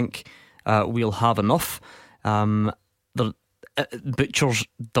still think we'll have enough. Butcher's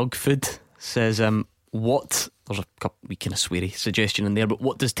Doug Food says, what, there's a wee kind of sweary suggestion in there, but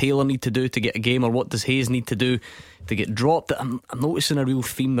what does Taylor need to do to get a game, or what does Hayes need to do to get dropped? I'm noticing a real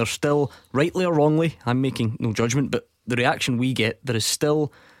theme. There's still, rightly or wrongly, I'm making no judgment, but the reaction we get, there is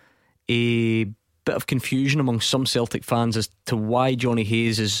still a bit of confusion among some Celtic fans as to why Johnny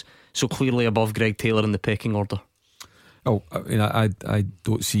Hayes is so clearly above Greg Taylor in the pecking order. Oh, I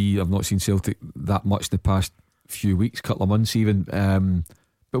don't see, I've not seen Celtic that much in the past few weeks, couple of months even.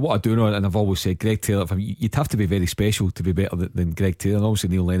 But what I do know, and I've always said, Greg Taylor, you'd have to be very special to be better than Greg Taylor. And obviously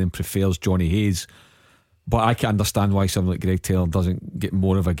Neil Lennon prefers Johnny Hayes, but I can understand why someone like Greg Taylor doesn't get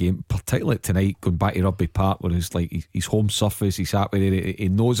more of a game, particularly tonight, going back to Rugby Park, where it's like he's home surface, he's happy there, he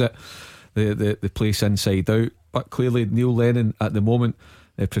knows it, the place inside out. But clearly Neil Lennon at the moment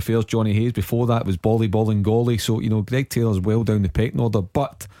prefers Johnny Hayes. Before that it was Bolly, Golly. So Greg Taylor's well down the pecking order,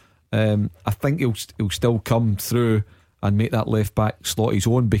 but I think he'll still come through and make that left back slot his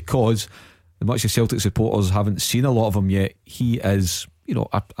own, because as much as Celtic supporters haven't seen a lot of him yet, he is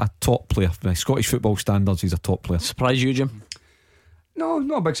a top player. By Scottish football standards, he's a top player. Surprise you, Jim? No,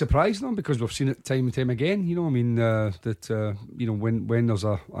 not a big surprise, no, because we've seen it time and time again. When there's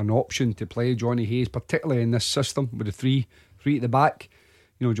an option to play Johnny Hayes, particularly in this system with the three at the back,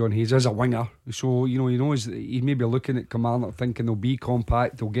 Johnny Hayes is a winger, so he knows he's maybe looking at Kilmarnock thinking they'll be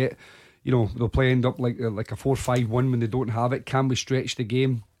compact, they'll get, they'll play end up like a 4-5-1 when they don't have it. Can we stretch the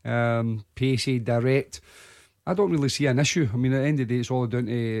game? Pacey, direct. I don't really see an issue. I mean, at the end of the day, it's all down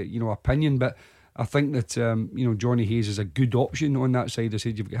to opinion, but I think that Johnny Hayes is a good option on that side. I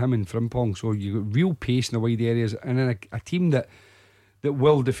said you've got him in Frimpong, so you've got real pace in the wide areas, and then a team that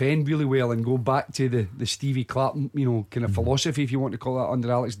will defend really well and go back to the Stevie Clark kind of philosophy, if you want to call that,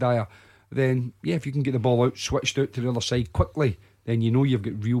 under Alex Dyer. Then if you can get the ball out, switched out to the other side quickly, then you've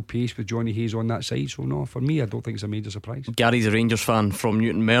got real pace with Johnny Hayes on that side. So no, for me, I don't think it's a major surprise. Gary's a Rangers fan from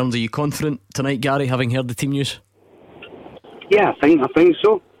Newton Mearns. Are you confident tonight, Gary, having heard the team news? Yeah, I think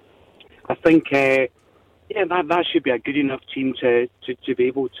so. I think that should be a good enough team to be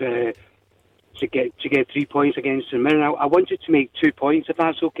able to get 3 points against St Mirren. I wanted to make 2 points, if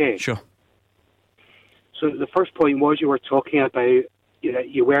that's okay. Sure. So the first point was, you were talking about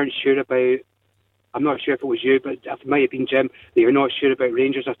you weren't sure about, I'm not sure if it was you, but it might have been Jim, that you're not sure about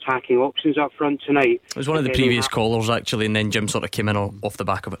Rangers attacking options up front tonight. It was one of the previous callers, actually, and then Jim sort of came in off the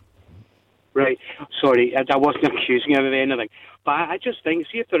back of it. Right, sorry, I wasn't accusing him of anything, but I just think,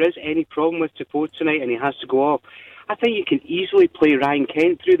 see if there is any problem with Defoe tonight and he has to go off, I think you can easily play Ryan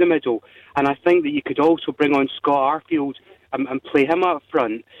Kent through the middle, and I think that you could also bring on Scott Arfield and play him up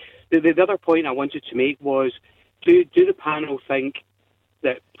front. The other point I wanted to make was, do the panel think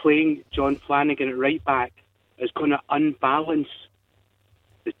that playing John Flanagan at right back is going to unbalance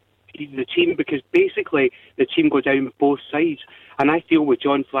the team, because basically the team go down both sides, and I feel with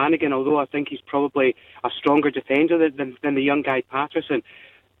John Flanagan, although I think he's probably a stronger defender than the young guy Patterson,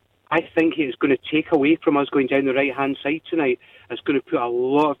 I think he is going to take away from us going down the right hand side tonight. It's going to put a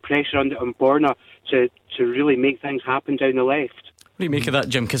lot of pressure on Borna to really make things happen down the left. What do you make of that,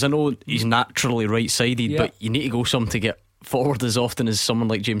 Jim? Because I know he's naturally right-sided, but you need to go some to get forward as often as someone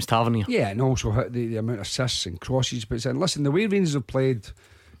like James Tavernier. Yeah, and also the amount of assists and crosses. But listen, the way Rangers have played,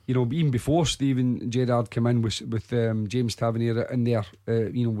 even before Steven Gerrard came in with James Tavernier in there,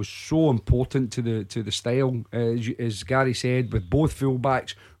 was so important to the style. As Gary said, with both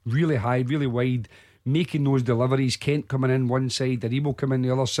fullbacks really high, really wide, making those deliveries. Kent coming in one side, Aribo coming in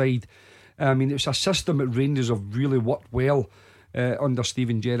the other side. I mean, it's a system that Rangers have really worked well. under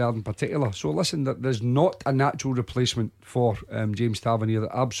Steven Gerrard in particular. So listen, there's not a natural replacement for James Tavernier,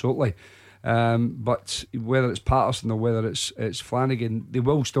 absolutely. But whether it's Patterson or whether it's Flanagan, they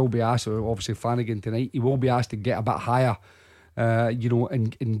will still be asked. Obviously Flanagan tonight, he will be asked to get a bit higher,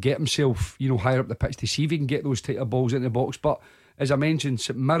 and get himself, higher up the pitch to see if he can get those tighter balls in the box. But as I mentioned,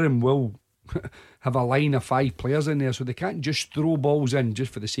 St Mirren will have a line of 5 players in there, so they can't just throw balls in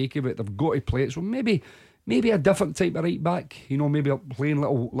just for the sake of it. They've got to play it. So maybe a different type of right back, maybe playing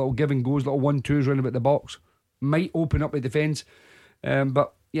little give and goes, little 1-2s round about the box might open up the defence.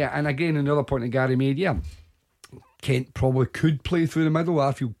 But yeah, and again, another point that Gary made, Kent probably could play through the middle,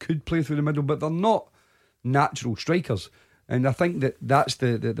 Arfield could play through the middle, but they're not natural strikers. And I think that's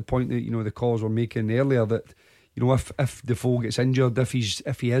the point that the callers were making earlier, that if Defoe gets injured, if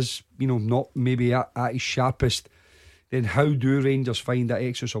he is not maybe at his sharpest, then how do Rangers find that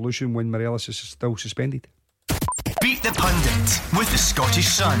extra solution when Morelos is still suspended? Beat the Pundit with the Scottish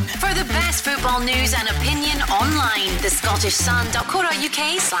Sun. For the best football news and opinion online,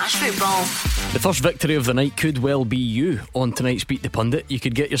 thescottishsun.co.uk/football. The first victory of the night could well be you on tonight's Beat the Pundit. You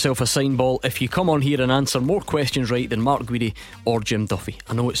could get yourself a sign ball if you come on here and answer more questions right than Mark Guidi or Jim Duffy.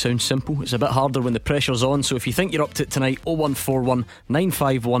 I know it sounds simple, it's a bit harder when the pressure's on, so if you think you're up to it tonight, 0141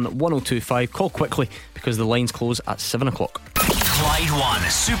 951 1025, call quickly because the lines close at 7 o'clock. Clyde One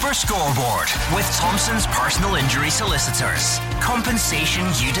Super Scoreboard with Thompson's personal injury solicitors. Compensation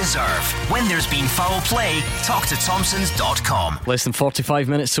you deserve. When there's been foul play, talk to Thompsons.com. Less than 45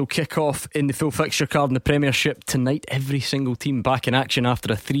 minutes till kick off in the full fixture card in the Premiership tonight. Every single team back in action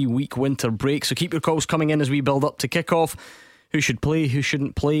after a 3-week winter break, so keep your calls coming in as we build up to kick off. Who should play, who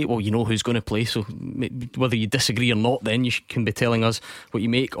shouldn't play? Well, you know who's going to play, so whether you disagree or not, then you can be telling us what you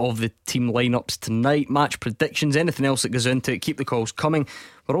make of the team lineups tonight, match predictions, anything else that goes into it. Keep the calls coming.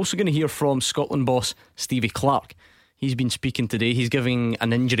 We're also going to hear from Scotland boss Stevie Clarke. He's been speaking today. He's giving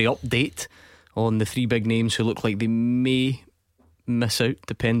an injury update on the 3 big names who look like they may miss out,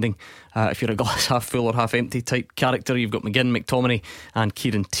 depending if you're a glass half full or half empty type character. You've got McGinn, McTominay and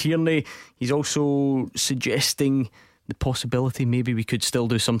Kieran Tierney. He's also suggesting the possibility maybe we could still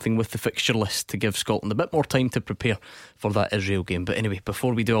do something with the fixture list to give Scotland a bit more time to prepare for that Israel game. But anyway,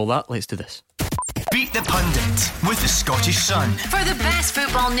 before we do all that, let's do this. Beat the Pundit with the Scottish Sun. For the best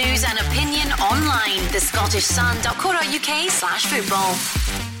football news and opinion online, thescottishsun.co.uk/football.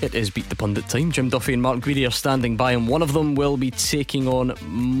 It is Beat the Pundit time. Jim Duffy and Mark Guidi are standing by, and one of them will be taking on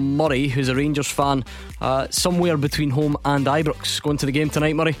Murray, who's a Rangers fan, somewhere between home and Ibrox. Going to the game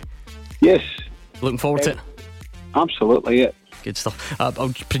tonight, Murray? Yes. Looking forward to it? Absolutely, yeah. Good stuff.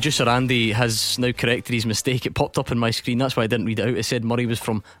 Producer Andy has now corrected his mistake. It popped up on my screen, that's why I didn't read it out. It said Murray was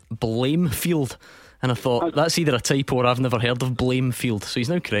from Blamefield, and I thought that's either a typo or I've never heard of Blamefield. So he's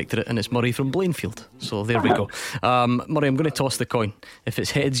now corrected it, and it's Murray from Blainfield. So there we go. Murray, I'm going to toss the coin. If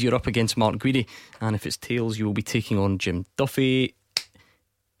it's heads, you're up against Mark Guidi, and if it's tails, you will be taking on Jim Duffy.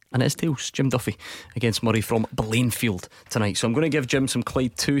 And it's tails, Jim Duffy against Murray from Blainfield tonight. So I'm going to give Jim some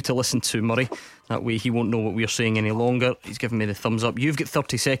Clyde 2 to listen to, Murray. That way he won't know what we're saying any longer. He's given me the thumbs up. You've got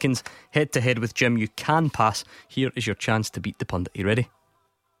 30 seconds head to head with Jim. You can pass. Here is your chance to beat the pundit. You ready?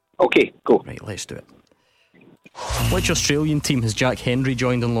 Okay, go. Right, let's do it. Which Australian team has Jack Hendry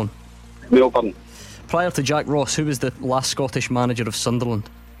joined on loan? Melbourne. Prior to Jack Ross, who was the last Scottish manager of Sunderland?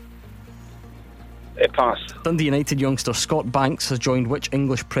 Pass. Dundee United youngster Scott Banks has joined which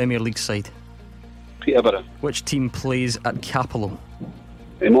English Premier League side? Peterborough. Which team plays at Capello?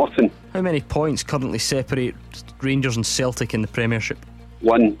 Morton. How many points currently separate Rangers and Celtic in the Premiership?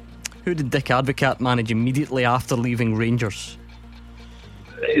 1. Who did Dick Advocaat manage immediately after leaving Rangers?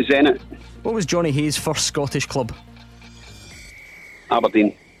 Zenit. What was Johnny Hayes' first Scottish club?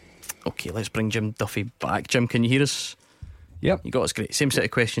 Aberdeen. Okay, let's bring Jim Duffy back. Jim, can you hear us? Yep. You got us, great. Same set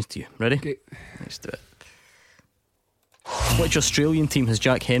of questions to you. Ready? Okay. Let's do it. Which Australian team has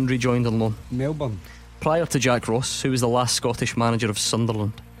Jack Hendry joined on loan? Melbourne. Prior to Jack Ross, who was the last Scottish manager of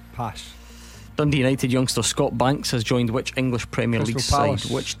Sunderland? Pass. Dundee United youngster Scott Banks has joined which English Premier League Palace.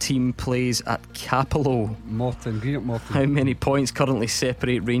 side? Which team plays at Capello? Morton. Greenock Morton. How many points currently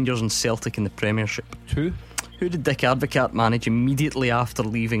separate Rangers and Celtic in the Premiership? 2. Who did Dick Advocaat manage immediately after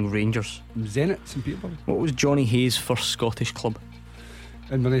leaving Rangers? Zenit, St Peterborough. What was Johnny Hayes' first Scottish club?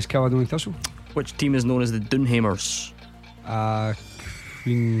 Inverness Caledonian Thistle. Which team is known as the Dunhamers?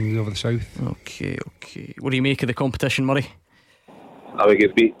 Queen over the south. Okay. What do you make of the competition, Murray? I would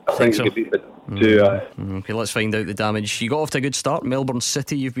get beat. I think so. Get beat by 2. Okay, let's find out the damage. You got off to a good start. Melbourne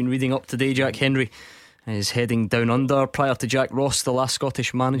City, you've been reading up today. Jack Hendry is heading down under. Prior to Jack Ross, the last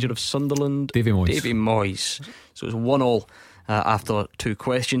Scottish manager of Sunderland, Davy Moyes. So it's 1-1 after 2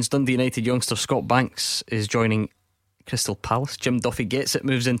 questions. Dundee United youngster Scott Banks is joining Crystal Palace. Jim Duffy gets it,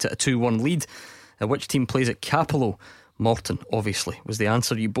 moves into a 2-1 lead. Which team plays at Capello? Morton, obviously, was the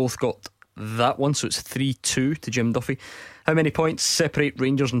answer. You both got that one, so it's 3-2 to Jim Duffy. How many points separate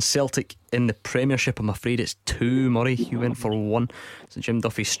Rangers and Celtic in the Premiership? I'm afraid it's 2, Murray. You went for 1, so Jim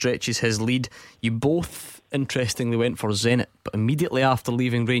Duffy stretches his lead. You both, interestingly, went for Zenit, but immediately after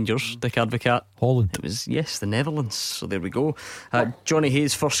leaving Rangers, Dick Advocat, Holland. It was, yes, the Netherlands. So there we go. Johnny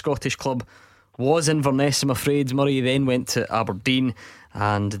Hayes' first Scottish club was Inverness, I'm afraid. Murray then went to Aberdeen,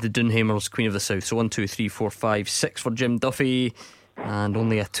 and the Dunhamers, Queen of the South. So 1, 2, 3, 4, 5, 6 for Jim Duffy, and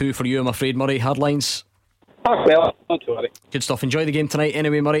only a 2 for you, I'm afraid, Murray. Hard lines. Well, not to worry. Good stuff. Enjoy the game tonight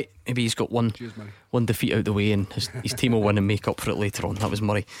anyway, Murray. Maybe he's got one defeat out the way, and his team will win and make up for it later on. That was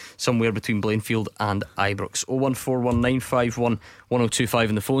Murray, somewhere between Blainfield and Ibrox. 01419511025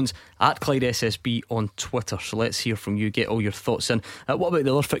 in the phones, at Clyde SSB on Twitter. So let's hear from you, get all your thoughts in. What about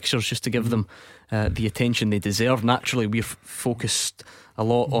the other fixtures, just to give them the attention they deserve? Naturally, we're focused a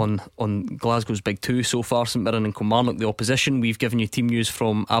lot on Glasgow's big 2 so far, St Mirren and Kilmarnock, the opposition. We've given you team news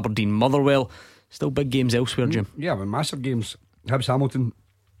from Aberdeen Motherwell. Still big games elsewhere, Jim. Yeah, but massive games. Hibs Hamilton,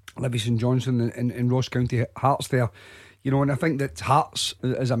 Livy St Johnstone in Ross County, Hearts there. You know, and I think that Hearts,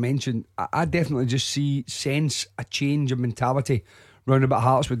 as I mentioned, I definitely just sense a change of mentality round about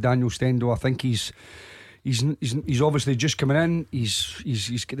Hearts with Daniel Stendel. I think he's obviously just coming in.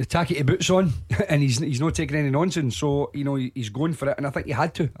 He's got the tacky boots on, and he's not taking any nonsense. So you know, he's going for it, and I think he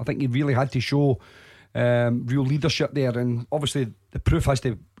had to. I think he really had to show real leadership there, and obviously the proof has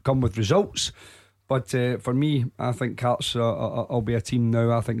to come with results. But for me, I think Hearts will be a team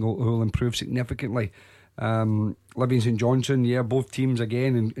now, I think, who will improve significantly. Livy and St Johnstone, yeah, both teams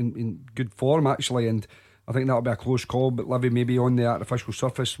again in good form actually, and I think that'll be a close call. But Livy maybe on the artificial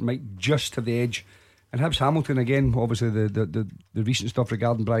surface might just to the edge. And Hibs Hamilton again, obviously the recent stuff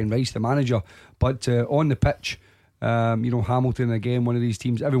regarding Brian Rice, the manager, but on the pitch, you know, Hamilton again, one of these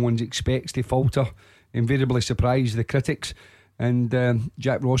teams everyone expects to falter, invariably surprise the critics. And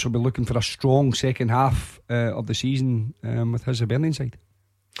Jack Ross will be looking for a strong second half of the season with his Hibernian side.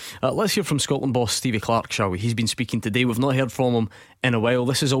 Let's hear from Scotland boss Stevie Clarke, shall we? He's been speaking today. We've not heard from him in a while.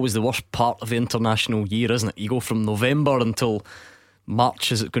 This is always the worst part of the international year, isn't it? You go from November until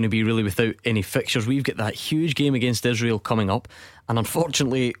March, is it going to be really without any fixtures? We've got that huge game against Israel coming up, and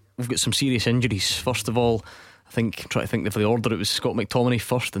unfortunately we've got some serious injuries. First of all, try to think of the order. It was Scott McTominay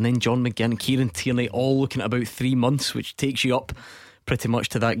first, and then John McGinn, Kieran Tierney, all looking at about 3 months, which takes you up pretty much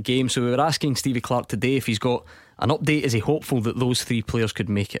to that game. So we were asking Stevie Clarke today if he's got an update. Is he hopeful that those 3 players could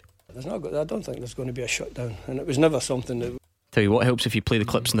make it? I don't think there's going to be a shutdown, and it was never something that. Tell you what helps if you play the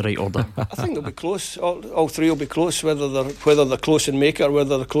clips in the right order. I think they'll be close. All 3 will be close. Whether they're close and make it, or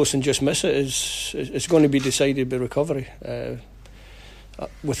whether they're close and just miss it, it's going to be decided by recovery.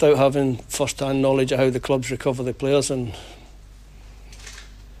 Without having first-hand knowledge of how the clubs recover the players and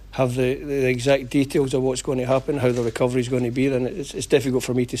have the exact details of what's going to happen, how the recovery is going to be, then it's difficult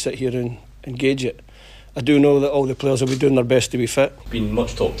for me to sit here and gauge it. I do know that all the players will be doing their best to be fit. Been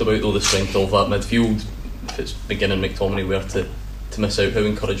much talked about though the strength of that midfield. If it's McGinn and McTominay were to miss out, how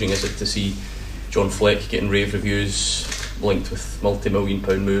encouraging is it to see John Fleck getting rave reviews, linked with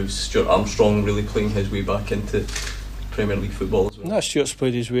multi-million-pound moves? Stuart Armstrong really playing his way back into Premier League football as well. No, Stuart's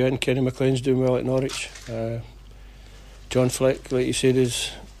played his way in. Kenny McLean's doing well at Norwich. John Fleck, like you said,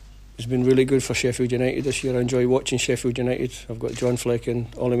 has been really good for Sheffield United this year. I enjoy watching Sheffield United. I've got John Fleck and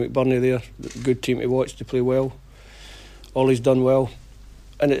Ollie McBurney there. Good team to watch. They play well. Ollie's done well,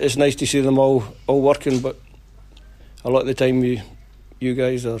 and it's nice to see them all working. But a lot of the time, you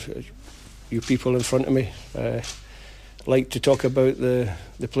guys or you people in front of me like to talk about the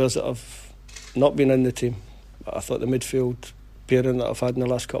players that have not been in the team. I thought the midfield pairing that I've had in the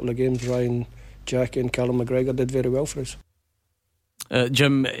last couple of games, Ryan Jack and Callum McGregor, did very well for us.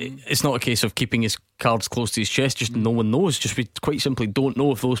 Jim, it's not a case of keeping his cards close to his chest, just no one knows. Just we quite simply don't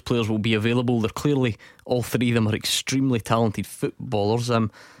know if those players will be available. They're clearly, all 3 of them are extremely talented footballers.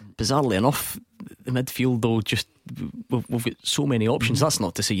 Bizarrely enough, the midfield though, just we've got so many options. That's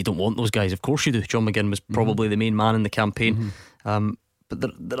not to say you don't want those guys, of course you do. John McGinn was probably the main man in the campaign. But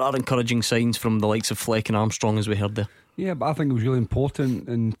there are encouraging signs from the likes of Fleck and Armstrong, as we heard there. Yeah, but I think it was really important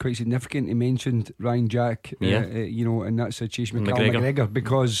and quite significant. He mentioned Ryan Jack, you know, in that situation with McGregor,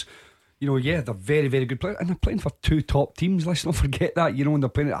 because, you know, they're very, very good players, and they're playing for 2 top teams. Let's not forget that, you know, and they're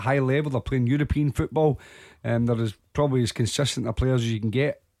playing at a high level. They're playing European football. They're probably as consistent a players as you can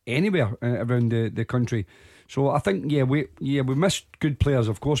get anywhere around the country. So I think, we miss good players,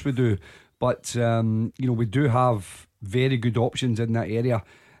 of course we do, but you know, we do have very good options in that area.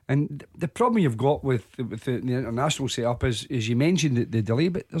 And the problem you've got with the international setup is you mentioned the delay,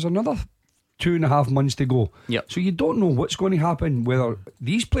 but there's another 2.5 months to go. Yep. So you don't know what's going to happen, whether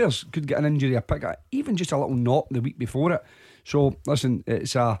these players could get an injury, a pick, even just a little knock the week before it. So listen,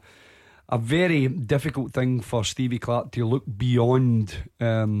 it's a very difficult thing for Stevie Clarke to look beyond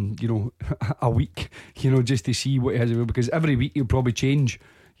a week, just to see what he has available, because every week he'll probably change.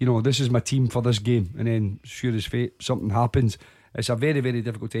 This is my team for this game, and then sure as fate something happens. It's a very, very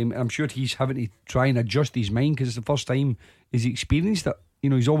difficult time. I'm sure he's having to try and adjust his mind, because it's the first time he's experienced it.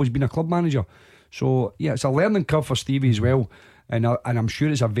 He's always been a club manager. So yeah, it's a learning curve for Stevie as well, and I'm sure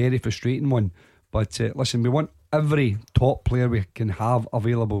it's a very frustrating one. But listen, we want every top player we can have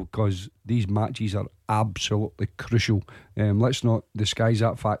available, because these matches are absolutely crucial. Let's not disguise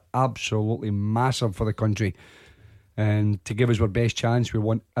that fact. Absolutely massive for the country, and to give us our best chance, we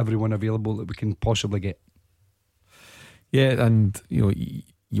want everyone available that we can possibly get. Yeah, and you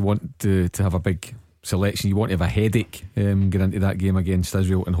want to have a big selection. You want to have a headache get into that game against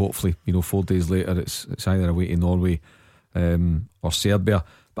Israel, and hopefully 4 days later it's either away to Norway or Serbia.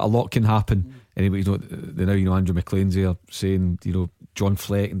 But a lot can happen anyway. Andrew McLean's there saying John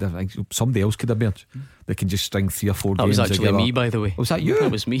Fleck and different things. Somebody else could emerge that can just string 3 or 4 that games was actually together. Me, by the way. Was that you?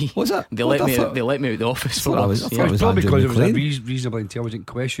 That was me. Was it? They let me out of the office for us. It was probably because it was a reasonably intelligent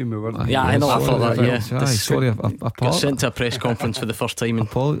question we weren't. Yeah, I know. I thought that. Yeah, sorry, I got sent to a press conference for the first time in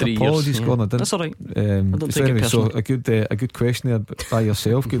 3 years. Apologies, Gordon. That's all right. I don't take anyway, it personally. So a good question there by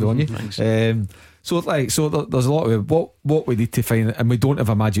yourself. Good on you. Thanks. So there's a lot of what we need to find, and we don't have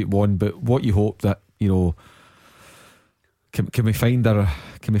a magic wand, but what you hope that can we find a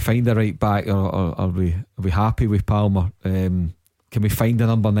right back, or are we happy with Palmer? Can we find a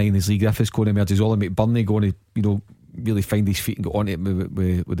number 9 as Lee Griffiths going to emerge? Is Ollie McBurney going to really find his feet and go on it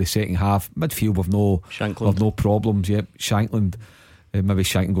with the second half? Midfield with no problems. Yep, Shankland. Maybe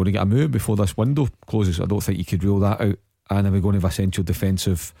Shankland going to get a move before this window closes. I don't think you could rule that out. And are we going to have essential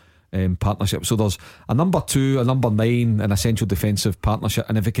defensive partnership? So there's a number 2, a number 9, an essential defensive partnership.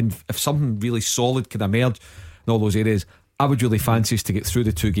 And if something really solid can emerge in all those areas, I would really fancy us to get through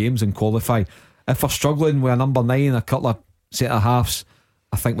the 2 games and qualify. If we're struggling with a number 9, a couple of centre halves,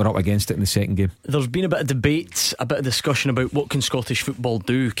 I think we're up against it in the second game. There's been a bit of debate, a bit of discussion about what can Scottish football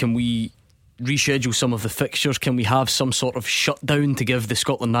do. Can we reschedule some of the fixtures? Can we have some sort of shutdown to give the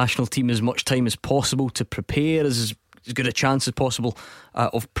Scotland national team as much time as possible to prepare, as good a chance as possible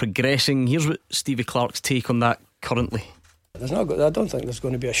of progressing? Here's what Stevie Clarke's take on that currently. I don't think there's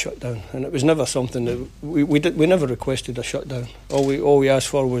going to be a shutdown, and it was never something that we never requested a shutdown. All we asked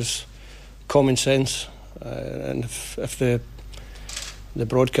for was common sense, and if the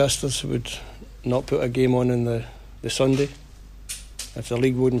broadcasters would not put a game on the Sunday, if the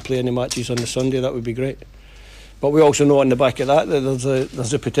league wouldn't play any matches on the Sunday, that would be great. But we also know on the back of that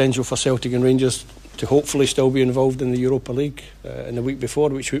there's a potential for Celtic and Rangers to hopefully still be involved in the Europa League in the week before,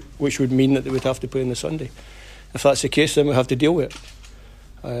 which would mean that they would have to play on the Sunday. If that's the case, then we have to deal with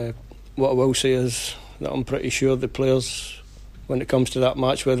it. What I will say is that I'm pretty sure the players, when it comes to that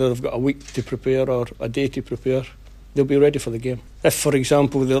match, whether they've got a week to prepare or a day to prepare, they'll be ready for the game. If, for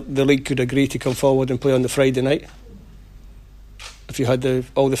example, the league could agree to come forward and play on the Friday night, if you had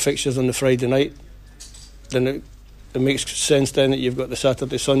all the fixtures on the Friday night, then it makes sense then that you've got the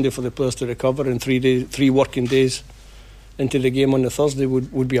Saturday, Sunday for the players to recover, and 3 working days into the game on the Thursday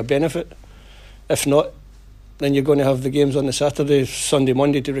would be a benefit. If not, then you're going to have the games on the Saturday, Sunday,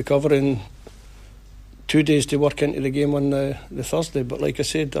 Monday to recover, and 2 days to work into the game on the Thursday. But like I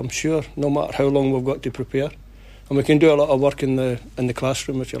said, I'm sure no matter how long we've got to prepare, and we can do a lot of work in the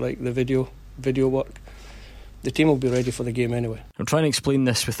classroom, if you like, the video work, the team will be ready for the game anyway. I'm trying to explain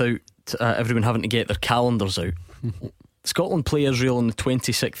this without everyone having to get their calendars out. Scotland play Israel on the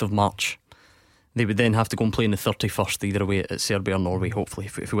 26th of March. They would then have to go and play on the 31st, either away at Serbia or Norway, hopefully,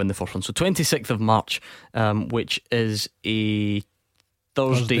 if we win the first one. So 26th of March, which is a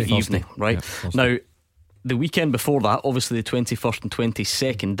Thursday evening, right? Yeah, now, the weekend before that, obviously the 21st and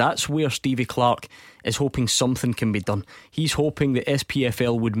 22nd, that's where Stevie Clarke is hoping something can be done. He's hoping the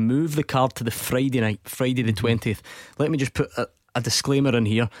SPFL would move the card to the Friday night, Friday the 20th. Let me just put a disclaimer in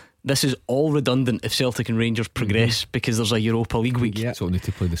here. This is all redundant if Celtic and Rangers progress, because there's a Europa League week, so we need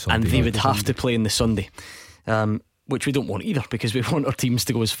to play the Sunday, and they would have to play on the Sunday, which we don't want either, because we want our teams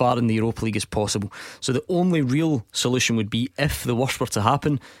to go as far in the Europa League as possible. So the only real solution would be if the worst were to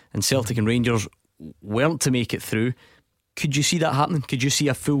happen and Celtic and Rangers weren't to make it through. Could you see that happening? Could you see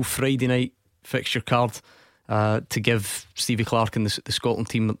a full Friday night fixture card to give Stevie Clarke and the Scotland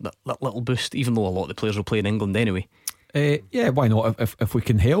team that little boost, even though a lot of the players will play in England anyway? Yeah, why not? If we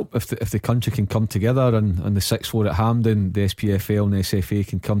can help, if the country can come together, and the 6-4 at Hampden, the SPFL and the SFA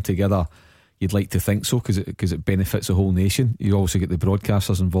can come together, you'd like to think so, because it benefits the whole nation. You also get the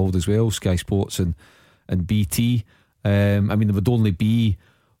broadcasters involved as well, Sky Sports and BT. I mean, there would only be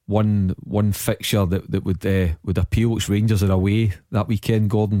one fixture that would appeal. It's Rangers are away that weekend,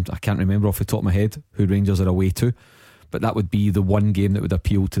 Gordon. I can't remember off the top of my head who Rangers are away to, but that would be the one game that would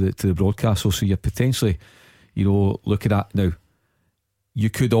appeal to the broadcast. So you're potentially, looking at now. You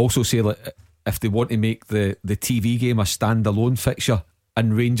could also say, like, if they want to make the TV game a standalone fixture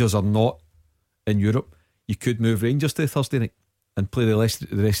and Rangers are not in Europe, you could move Rangers to Thursday night and play the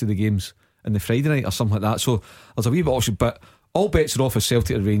rest of the games in the Friday night or something like that. So there's a wee bit of option, but all bets are off if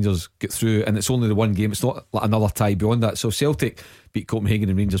Celtic and Rangers get through, and it's only the one game. It's not like another tie beyond that. So Celtic beat Copenhagen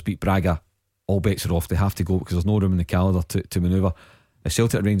and Rangers beat Braga. All bets are off. They have to go because there's no room in the calendar to manoeuvre. If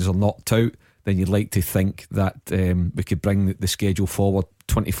Celtic and Rangers are knocked out, then you'd like to think that we could bring the schedule forward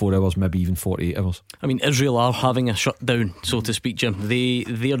 24 hours, maybe even 48 hours. I mean, Israel are having a shutdown, so to speak, Jim.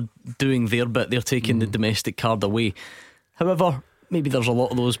 They're doing their bit. They're taking the domestic card away. However, maybe there's a lot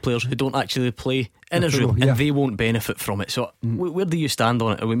of those players who don't actually play in Israel, and they won't benefit from it. So where do you stand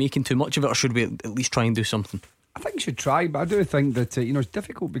on it? Are we making too much of it, or should we at least try and do something? I think you should try, but I do think that it's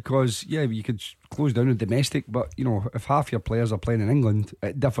difficult because you could close down the domestic, but if half your players are playing in England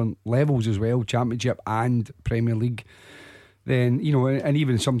at different levels as well, Championship and Premier League, then and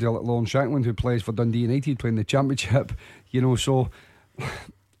even somebody like Lawrence Shankland who plays for Dundee United playing the Championship, so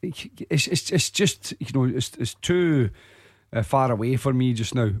it's just it's too far away for me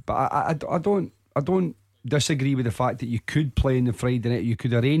just now. But I don't disagree with the fact that you could play in the Friday night, you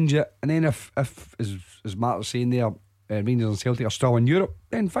could arrange it, and then if as Matt was saying there, Rangers and Celtic are still in Europe,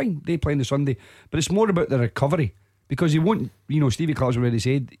 then fine, they play on the Sunday. But it's more about the recovery, because he won't, Stevie Clark's already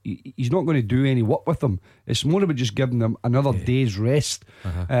said he's not going to do any work with them. It's more about just giving them another day's rest.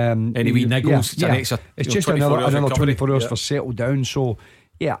 Any wee niggles, it's just another 24 hours for settle down. So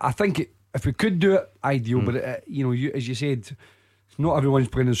I think if we could do it, ideal. But as you said, not everyone's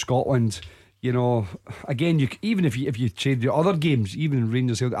playing in Scotland. Again, even if you trade the other games, even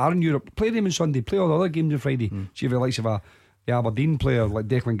Rangers are in Europe, play them on Sunday, play all the other games on Friday. See if the likes of the Aberdeen player like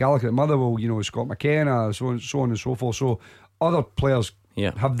Declan Gallagher at Motherwell, Scott McKenna, so on and so forth. So other players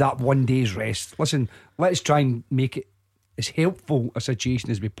have that one day's rest. Listen, let's try and make it as helpful a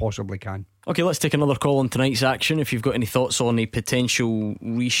situation as we possibly can. Okay, let's take another call on tonight's action. If you've got any thoughts on a potential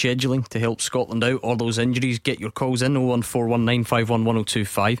rescheduling to help Scotland out or those injuries, get your calls in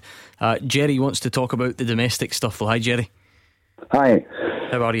 01419511025. Jerry wants to talk about the domestic stuff. Hi, Jerry. Hi.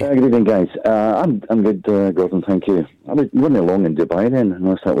 How are you? Good evening, guys. I'm good, Gordon. Thank you. I was running along in Dubai then,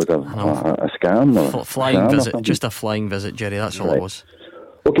 unless that was a scam or flying visit. Just a flying visit, Jerry. That's all it was.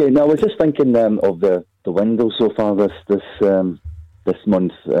 Okay. Now I was just thinking of the window so far this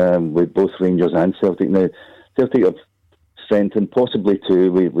month with both Rangers and Celtic. Now Celtic have strengthened possibly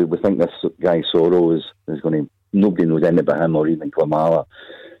too. We think this guy Soro is going to. Nobody knows anything about him or even Klimala.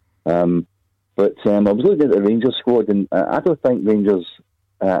 But I was looking at the Rangers squad, and I don't think Rangers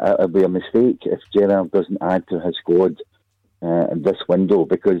it would be a mistake if Gerrard doesn't add to his squad in this window,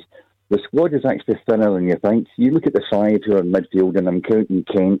 because the squad is actually thinner than you think. You look at the five who are in midfield, and I'm counting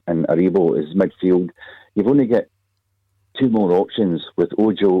Kent and Aribo as midfield. You've only got two more options with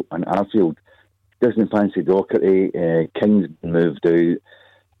Ojo and Arfield. Doesn't fancy Doherty. King's been moved out.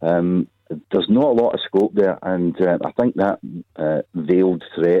 There's not a lot of scope there, and I think that veiled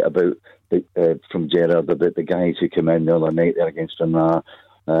threat about from Gerrard about the guys who came in the other night there against Stranraer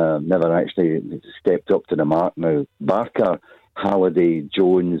never actually stepped up to the mark. Now Barker, Halliday,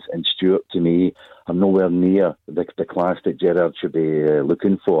 Jones and Stewart, to me, are nowhere near the class that Gerrard should be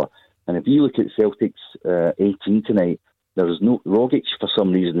looking for. And if you look at Celtic's 18 tonight, there's no Rogic for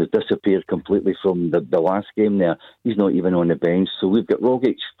some reason has disappeared completely from the last game there. He's not even on the bench. So we've got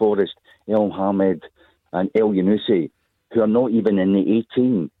Rogic, Forrest, El Hamed and El Yunusi, who are not even in the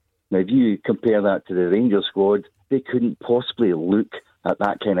 18. Now if you compare that to the Rangers squad, they couldn't possibly look at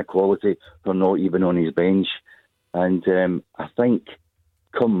that kind of quality. They're not even on his bench. And I think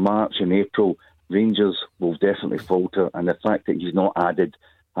come March and April, Rangers will definitely falter, and the fact that he's not added,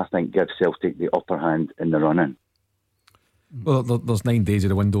 I think, gives Celtic the upper hand in the run-in. Well, there's 9 days of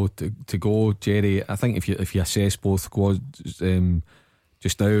the window to go, Jerry. I think if you assess both squads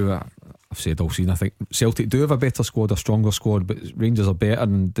just now, I've said all season, I think Celtic do have a better squad, a stronger squad, but Rangers are better.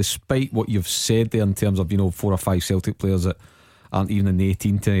 And despite what you've said there in terms of 4 or 5 Celtic players that aren't even in the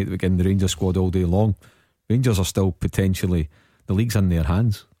 18 tonight that begin the Rangers squad all day long, Rangers are still potentially, the league's in their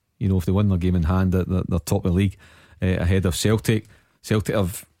hands. If they win their game in hand, they're top of the league ahead of Celtic. Celtic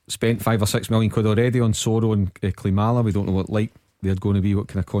have spent 5 or 6 million quid already on Soro and Klimala. We don't know what they're going to be, what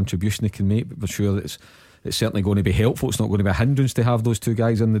kind of contribution they can make, but we're sure that it's certainly going to be helpful. It's not going to be a hindrance to have those two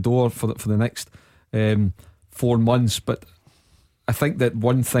guys in the door for the next 4 months. But I think that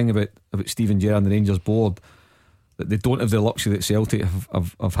one thing about Steven Gerrard and the Rangers board, that they don't have the luxury that Celtic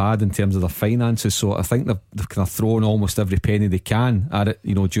have had in terms of their finances. So I think they've kind of thrown almost every penny they can at it,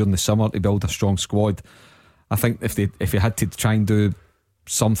 during the summer to build a strong squad. I think if you had to try and do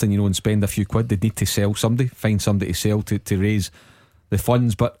something, and spend a few quid, they'd need to sell somebody, find somebody to sell to raise the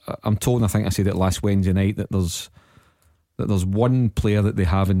funds. But I'm told, I think I said it last Wednesday night, that there's one player that they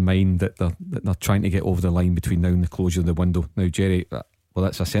have in mind that they're trying to get over the line between now and the closure of the window. Now, Jerry, well,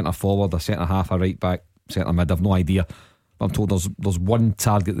 that's a centre forward, a centre half, a right back, centre mid, I've no idea, but I'm told there's one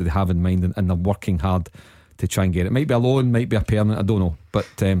target that they have in mind, and they're working hard to try and get it. Might be a loan, might be a permanent, I don't know, but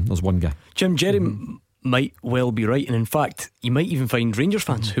there's one guy. Jim, Jerry might well be right, and in fact you might even find Rangers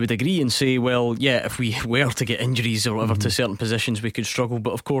fans who would agree and say, well, yeah, if we were to get injuries or whatever to certain positions, we could struggle.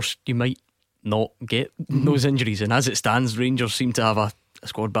 But of course you might not get those injuries, and as it stands, Rangers seem to have a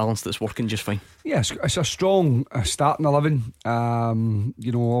squad balance that's working just fine. Yes, it's a strong starting 11.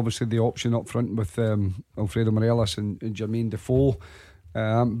 Obviously the option up front with Alfredo Morelos and Jermaine Defoe,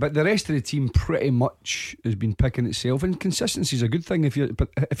 but the rest of the team pretty much has been picking itself, and consistency is a good thing if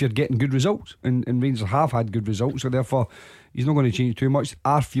you're getting good results, and Rangers have had good results, so therefore he's not going to change too much.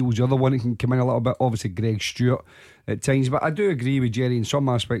 Arfield's the other one that can come in a little bit, obviously Greg Stewart at times, but I do agree with Jerry in some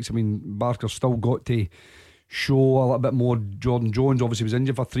aspects. I mean, Barker's still got to show a little bit more. Jordan Jones obviously was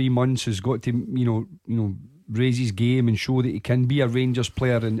injured for 3 months, has got to raise his game and show that he can be a Rangers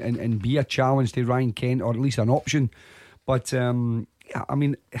player and be a challenge to Ryan Kent, or at least an option. But I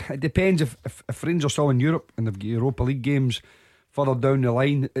mean, it depends. If Rangers are still in Europe and they've got Europa League games further down the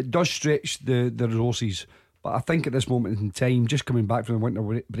line, it does stretch the resources. But I think at this moment in time, just coming back from the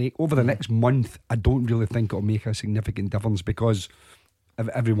winter break, over the next month, I don't really think it'll make a significant difference, because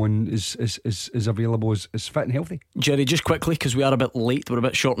everyone is available, is fit and healthy. Jerry, just quickly, because we are a bit late, we're a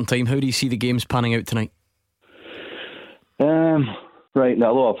bit short on time, how do you see the games panning out tonight? Right now,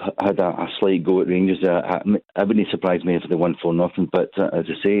 although I've had a slight go at Rangers, it wouldn't surprise me if they won 4-0. But as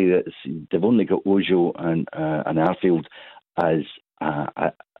I say, they've only got Ojo and Arfield as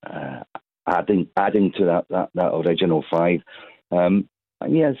adding to that original 5.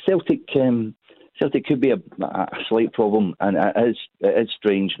 Celtic could be a slight problem, and it is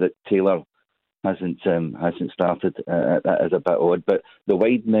strange that Taylor hasn't started. That is a bit odd. But the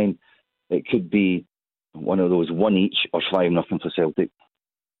wide men, it could be one of those 1 each or 5-0 for Celtic.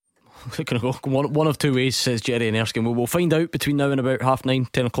 It can go one of two ways, says Jerry and Erskine. We'll find out between now and about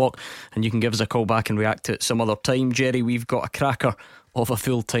 9:30, 10 o'clock, and you can give us a call back and react to it some other time. Jerry, we've got a cracker of a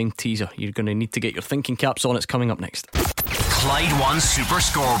full-time teaser. You're going to need to get your thinking caps on. It's coming up next. Clyde One Super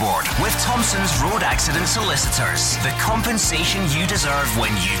Scoreboard with Thompson's Road Accident Solicitors. The compensation you deserve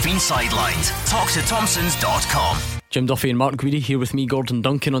when you've been sidelined. Talk to Thompsons.com. Jim Duffy and Mark Guidi here with me, Gordon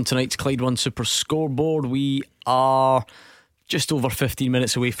Duncan, on tonight's Clyde One Super Scoreboard. We are just over 15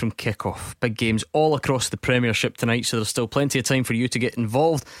 minutes away from kick-off. Big games all across the Premiership tonight, so there's still plenty of time for you to get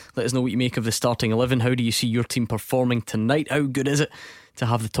involved. Let us know what you make of the starting 11. How do you see your team performing tonight? How good is it to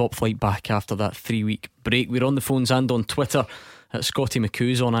have the top flight back after that 3-week break? We're on the phones and on Twitter. Scotty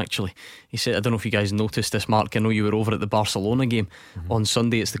McHugh's on, actually. He said, I don't know if you guys noticed this, Mark, I know you were over at the Barcelona game on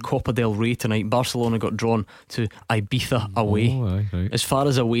Sunday. It's the Copa del Rey tonight. Barcelona got drawn to Ibiza away. Right. As far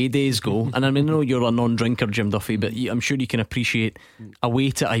as away days go, and I mean, I know you're a non-drinker, Jim Duffy, but I'm sure you can appreciate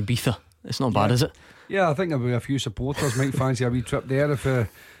away to Ibiza. It's not bad, is it? Yeah, I think there'll be a few supporters might fancy a wee trip there if it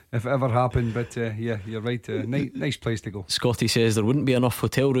ever happened. But yeah, you're right, nice place to go. Scotty says there wouldn't be enough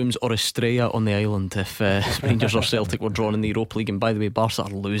hotel rooms or Estrella on the island if Rangers or Celtic were drawn in the Europa League. And by the way, Barca are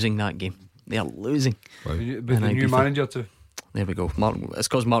losing that game. They are losing. With the new manager too. There we go. It's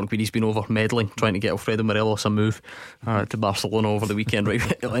because Mark Guidi's been over meddling, trying to get Alfredo Morelos a move to Barcelona over the weekend.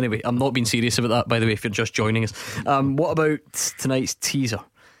 Right. Anyway, I'm not being serious about that, by the way, if you're just joining us. What about tonight's teaser?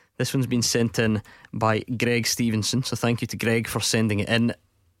 This one's been sent in by Greg Stevenson, so thank you to Greg for sending it in.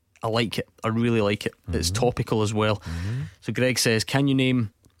 I like it. I really like it. It's topical as well. So Greg says, can you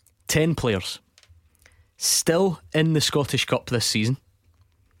name 10 players still in the Scottish Cup this season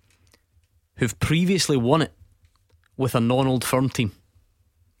who've previously won it with a non-Old Firm team,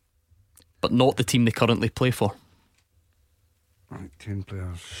 but not the team they currently play for? Right, 10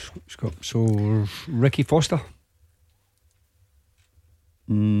 players. So Ricky Foster.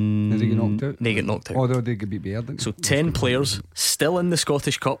 Did they get knocked out? They get knocked out. Oh, they could beat Baird. So 10 players still in the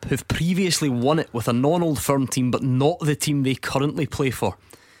Scottish Cup who've previously won it with a non-Old Firm team, but not the team they currently play for.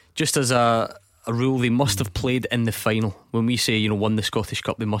 Just as a rule, they must have played in the final. When we say, won the Scottish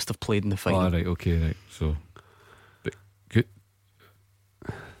Cup, they must have played in the final. Right, okay, right. So, but good.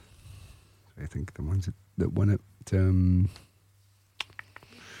 I think the ones that won it.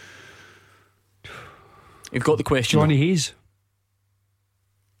 You've got the question. Johnny Hayes.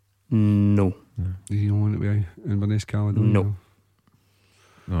 No. Do you want it to be Inverness Caledon? No.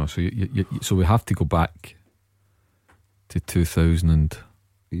 So so we have to go back to 2000.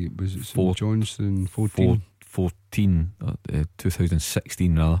 Was it St Johnstone 14?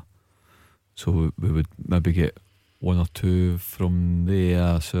 2016 rather. So we would maybe get one or two from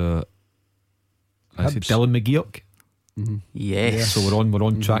there. So I said Dylan McGeoch. Yes. So we're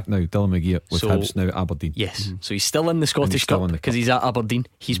on track now. Dylan McGeoch with Hibs, now at Aberdeen. Yes. So he's still in the Scottish Cup because he's at Aberdeen.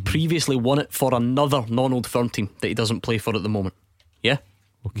 He's previously won it for another non-Old Firm team that he doesn't play for at the moment. Yeah.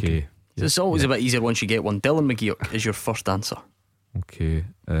 Okay. So it's always a bit easier once you get one. Dylan McGeoch is your first answer. Okay.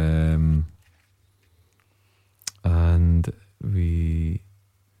 And we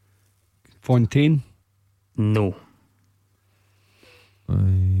Fontaine. No. No,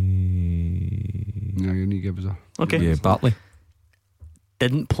 you need to give us a. Okay. Yeah, Bartley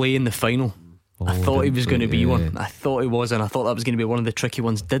didn't play in the final. I thought he was going to be one. I thought he was, and I thought that was going to be one of the tricky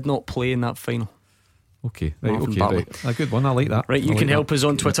ones. Did not play in that final. Okay, right. A good one. I like that. Right, you can help us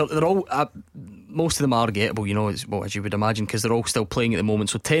on Twitter. They're all most of them are gettable, you know, as you would imagine, because they're all still playing at the moment.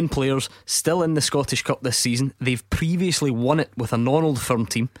 So 10 players still in the Scottish Cup this season. They've previously won it with a non-Old Firm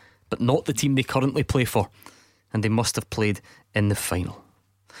team, but not the team they currently play for, and they must have played in the final.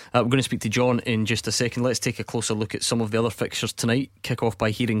 We're going to speak to John in just a second. Let's take a closer look at some of the other fixtures tonight. Kick off by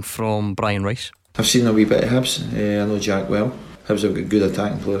hearing from Brian Rice. I've seen a wee bit of Hibs. I know Jack well. Hibs have got good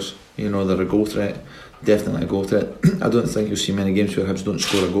attacking players. You know, they're a goal threat. Definitely a goal threat. I don't think you'll see many games where Hibs don't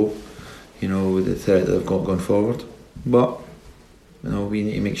score a goal, you know, with the threat that they've got going forward. But, you know, we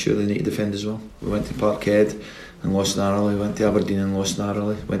need to make sure they need to defend as well. We went to Parkhead and lost narrowly. We went to Aberdeen and lost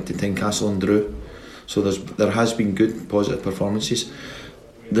narrowly. Went to Tynecastle and drew. So there has been good positive performances.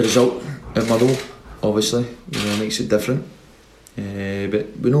 The result of Motherwell, obviously, you know, makes it different.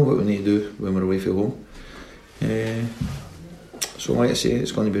 But we know what we need to do when we're away from home. So like I say,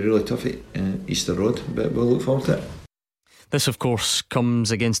 it's going to be really tough at Easter Road, but we'll look forward to it. This of course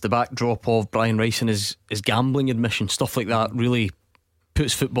comes against the backdrop of Brian Rice and his gambling admission. Stuff like that really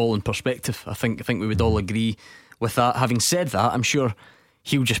puts football in perspective. I think we would all agree with that. Having said that, I'm sure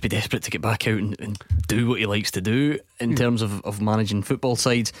he'll just be desperate to get back out and do what he likes to do in terms of managing football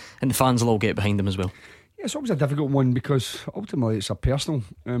sides, and the fans will all get behind him as well. Yeah, it's always a difficult one because ultimately it's a personal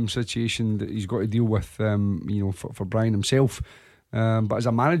situation that he's got to deal with, you know, for Brian himself. But as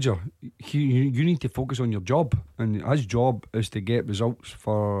a manager, you need to focus on your job, and his job is to get results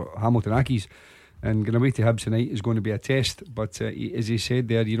for Hamilton Accies, and going away to Hibs tonight is going to be a test. But as he said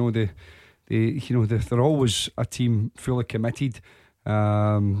there, you know, they're always a team fully committed.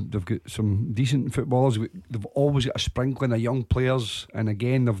 They've got some decent footballers. They've always got a sprinkling of young players, and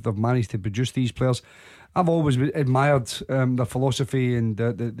again they've managed to produce these players. I've always admired their philosophy and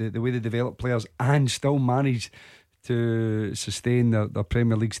the way they develop players, and still managed to sustain their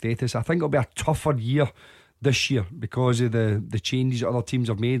Premier League status. I think it'll be a tougher year this year because of the changes other teams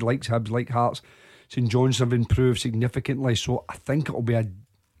have made, like Hibs, like Hearts. St Johnstone have improved significantly, so I think it'll be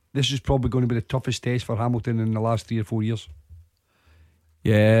this is probably going to be the toughest test for Hamilton in the last 3 or 4 years.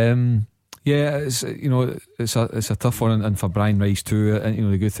 Yeah, it's, you know, it's a tough one, and for Brian Rice too. And you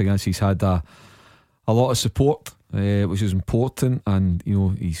know, the good thing is he's had a lot of support, which is important, and you know,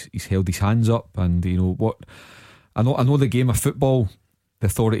 he's held his hands up, and you know what. I know the game of football, the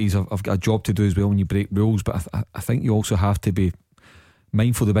authorities have got a job to do as well when you break rules, but I think you also have to be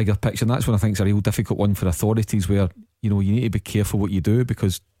mindful of the bigger picture, and that's what I think is a real difficult one for authorities, where you know you need to be careful what you do,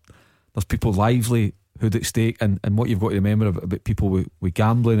 because there's people's livelihood at stake, and what you've got to remember about people with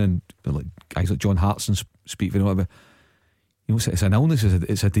gambling, and like guys like John Hartson speak very much about, you know, it's an illness,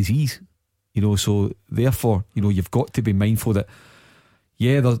 it's a disease, you know, so therefore, you know, you've got to be mindful that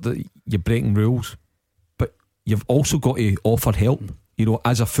you're breaking rules, but you've also got to offer help, you know,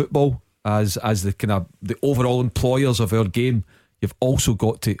 as a football, as the kind of the overall employers of our game. You've also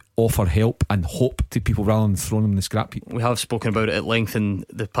got to offer help and hope to people rather than throwing them in the scrap heap. We have spoken about it at length in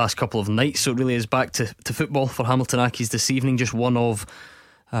the past couple of nights, so it really is back to football for Hamilton Accies this evening. Just one of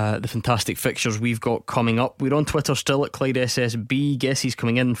the fantastic fixtures we've got coming up. We're on Twitter still at Clyde SSB. Guess he's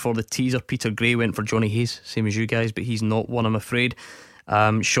coming in for the teaser. Peter Gray went for Johnny Hayes, same as you guys, but he's not one, I'm afraid.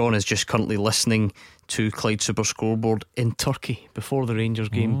 Sean is just currently listening to Clyde Super Scoreboard in Turkey before the Rangers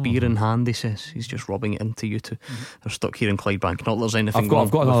game. Beer in hand, he says. He's just rubbing it into you two. They're stuck here in Clydebank. Not that there's anything wrong.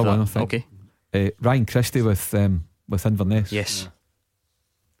 I've got another one, I think. Okay. Ryan Christie with Inverness. Yes.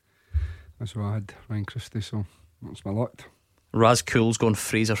 That's what I had, Ryan Christie, so that's my lot. Raz Cool's gone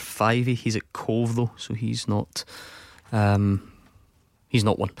Fraser Fivey. He's at Cove though, so he's not He's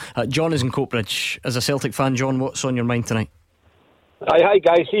not one. John is in Coatbridge. As a Celtic fan, John, what's on your mind tonight? Hi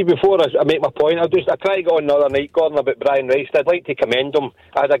guys, see before I make my point, I tried to go on the other night, Gordon, about Brian Rice. I'd like to commend him.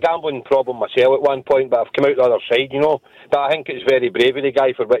 I had a gambling problem myself at one point, but I've come out the other side, you know. But I think it's very brave of the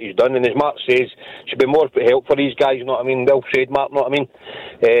guy for what he's done, and as Mark says, should be more help for these guys, you know what I mean? Well trademark, you know what I mean?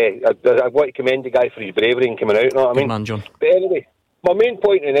 I'd like to commend the guy for his bravery in coming out, you know what I mean? Good man, John. But anyway, my main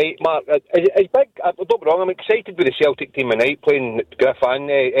point tonight, Mark, is big. Don't be wrong, I'm excited with the Celtic team tonight, playing Griff and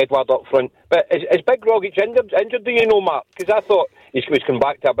Edward up front. But is Big Rogic injured, do you know, Mark? Because I thought he was coming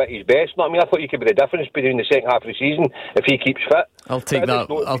back to a bit his best. You know what I mean? I thought he could be the difference between the second half of the season if he keeps fit. I'll take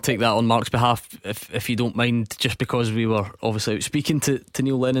that on Mark's behalf, if you don't mind, just because we were obviously out speaking to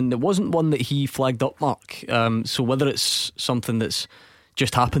Neil Lennon. There wasn't one that he flagged up, Mark. So whether it's something that's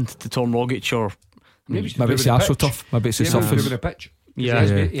just happened to Tom Rogic, or maybe it's the AstroTurf, maybe it's the surface. The pitch. Yeah,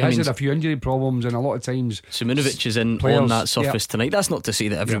 he has had a few injury problems, and a lot of times Simunovic is in on that surface tonight. That's not to say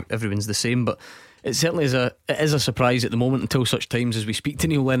that everyone's the same, but it certainly is a surprise at the moment, until such times as we speak to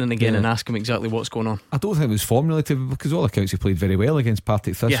Neil Lennon again and ask him exactly what's going on. I don't think it was formulated, because all accounts he played very well against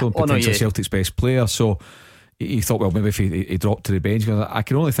Partick Thistle, and potentially Celtic's best player. So he thought, well, maybe if he dropped to the bench. I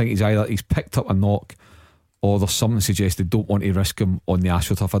can only think he's picked up a knock, or there's something suggested don't want to risk him on the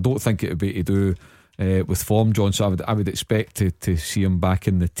AstroTurf. I don't think it would be to do with form, John. So I would expect to see him back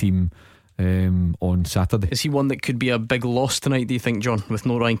in the team on Saturday. Is he one that could be a big loss tonight, do you think, John, with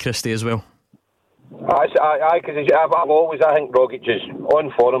no Ryan Christie as well? Because I've always, I think Rogic is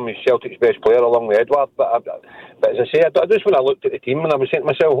on for him. He's Celtic's best player along with Edward. But as I say, just when I looked at the team and I was saying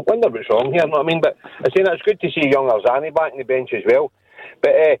to myself, I wonder what's wrong here, you know what I mean? But I say it's good to see young Arzani back in the bench as well.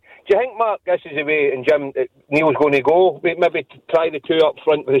 But do you think, Mark, this is the way, and Jim, Neil's going to go? Maybe try the two up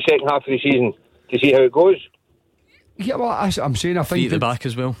front for the second half of the season to see how it goes? Yeah, well, I'm saying, I think three at the back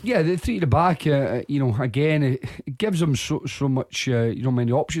as well. Yeah, the three at the back. Again, it gives them so much,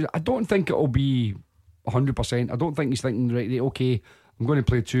 many options. I don't think it'll be 100%. I don't think he's thinking, right, okay, I'm going to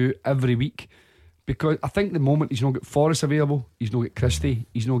play two every week, because I think the moment he's not got Forrest available, he's not got Christie,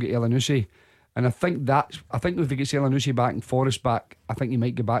 he's not got Elyounoussi, and I think if he gets Elyounoussi back and Forrest back, I think he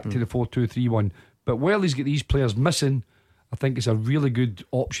might get back to the 4-2-3-1. But while he's got these players missing, I think it's a really good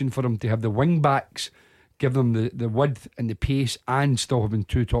option for him to have the wing backs, give them the width and the pace, and still having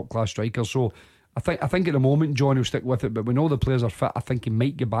two top class strikers. So I think at the moment John will stick with it, but when all the players are fit, I think he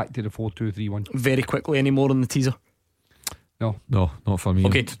might get back to the 4-2-3-1. Very quickly, any more on the teaser? No, not for me.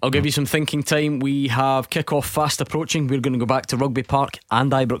 Okay, I'll give you some thinking time. We have kick-off fast approaching. We're going to go back to Rugby Park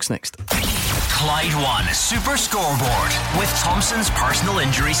and Ibrox next. Clyde One Super Scoreboard with Thompson's personal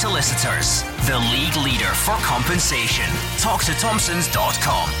injury solicitors, the league leader for compensation. Talk to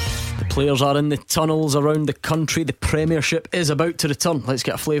Thompsons.com. The players are in the tunnels around the country. The Premiership is about to return. Let's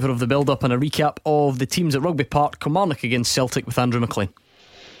get a flavour of the build-up and a recap of the teams at Rugby Park. Kilmarnock against Celtic with Andrew McLean.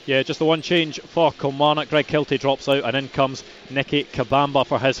 Yeah, just the one change for Kilmarnock. Greg Kiltie drops out and in comes Nicky Kabamba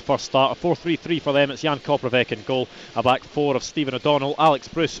for his first start. A 4-3-3 for them. It's Jan Koprivec in goal. A back four of Stephen O'Donnell, Alex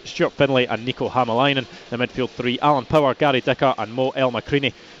Bruce, Stuart Finlay and Nico Hamalainen. The midfield three, Alan Power, Gary Dicker and Mo El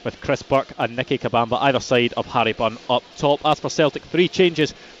Macrini, with Chris Burke and Nicky Kabamba either side of Harry Bunn up top. As for Celtic, three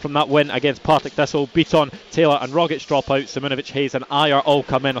changes from that win against Partick Thistle. Beaton, Taylor and Rogic drop out. Simunovic, Hayes and Ayer all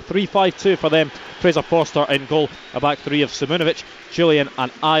come in. A 3-5-2 for them. Fraser Forster in goal. A back three of Simunovic, Julian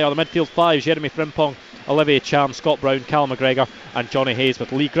and Ayer. The midfield five, Jeremy Frimpong, Olivier Cham, Scott Brown, Cal McGregor and Johnny Hayes,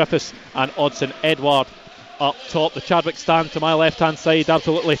 with Lee Griffiths and Odsonne Edouard up top. The Chadwick stand to my left hand side,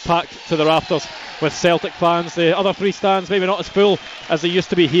 absolutely packed to the rafters with Celtic fans. The other three stands maybe not as full as they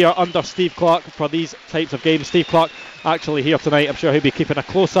used to be here under Steve Clarke for these types of games. Steve Clarke actually here tonight. I'm sure he'll be keeping a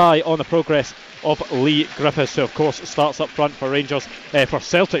close eye on the progress of Lee Griffiths, who of course starts up front for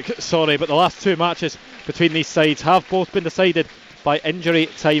Celtic, but the last two matches between these sides have both been decided by injury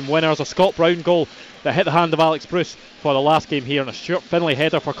time winners. A Scott Brown goal that hit the hand of Alex Bruce for the last game here, and a Stuart Finlay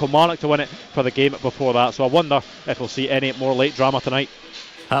header for Kilmarnock to win it for the game before that. So I wonder if we'll see any more late drama tonight.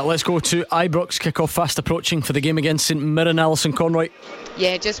 Let's go to Ibrox. Kick-off fast approaching for the game against St Mirren. Alison Conroy.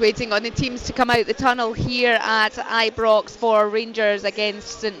 Yeah, just waiting on the teams to come out the tunnel here at Ibrox for Rangers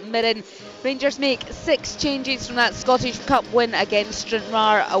against St Mirren. Rangers make 6 changes from that Scottish Cup win against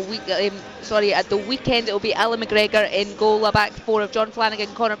Stranraer at the weekend. It will be Alan McGregor in goal, a back four of John Flanagan,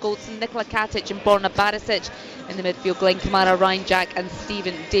 Connor Goldson, Nicola Katic and Borna Barisic. In the midfield, Glenn Kamara, Ryan Jack and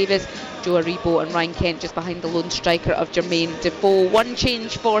Stephen Davis. Joe Aribo and Ryan Kent just behind the lone striker of Jermaine Defoe. One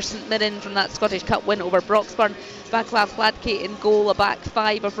change for St Mirren from that Scottish Cup win over Broxburn. Václav Hladky in goal, a back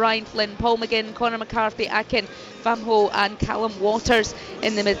five of Ryan Flynn, Paul McGinn, Conor McCarthy, Akin, Famho and Callum Waters.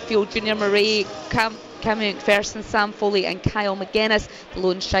 In the midfield, Junior Murray, Cammy McPherson, Sam Foley and Kyle McGuinness. The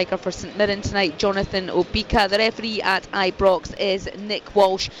lone striker for St Mirren tonight, Jonathan Obika. The referee at Ibrox is Nick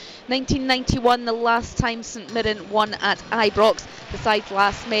Walsh. 1991, the last time St Mirren won at Ibrox. The sides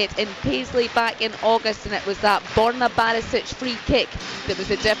last met in Paisley back in August, and it was that Borna Barisic free kick that was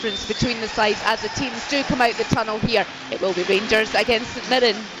the difference between the sides. As the teams do come out the tunnel here, it will be Rangers against St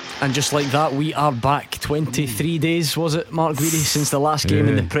Mirren. And just like that, we are back. 23 days, was it, Mark Guidi, since the last game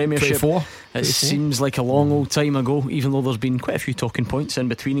in the Premiership? 24. It seems like a long old time ago, even though there's been quite a few talking points in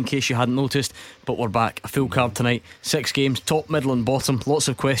between, in case you hadn't noticed. But we're back, a full card tonight, 6 games, top, middle and bottom, lots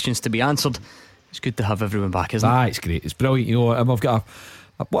of questions to be answered. It's good to have everyone back, isn't it? It's great, it's brilliant. You know, and we've got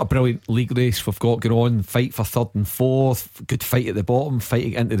what a brilliant league race we've got going on. Fight for 3rd and 4th, good fight at the bottom,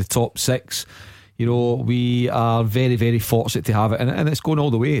 fighting into the top 6. You know, we are very, very fortunate to have it, and it's going all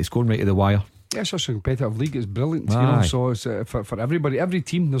the way. It's going right to the wire. Yeah, it's such a competitive league. It's brilliant, you know. So it's for everybody, every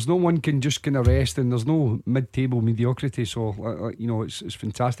team. There's no one can just kind of rest, and there's no mid-table mediocrity. So you know, it's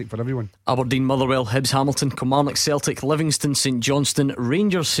fantastic for everyone. Aberdeen, Motherwell, Hibs, Hamilton, Kilmarnock, Celtic, Livingston, St Johnstone,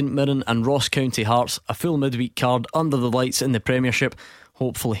 Rangers, St Mirren and Ross County Hearts. A full midweek card under the lights in the Premiership.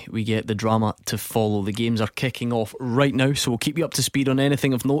 Hopefully we get the drama to follow. The games are kicking off right now, so we'll keep you up to speed on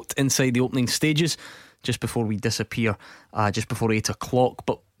anything of note inside the opening stages just before we disappear, just before 8 o'clock.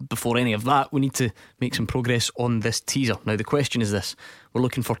 But before any of that, we need to make some progress on this teaser. Now the question is this: we're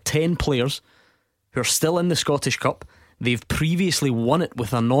looking for 10 players who are still in the Scottish Cup. They've previously won it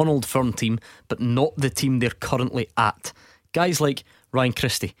with a non-Old Firm team, but not the team they're currently at. Guys like Ryan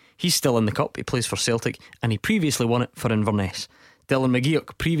Christie, he's still in the Cup, he plays for Celtic, and he previously won it for Inverness. Dylan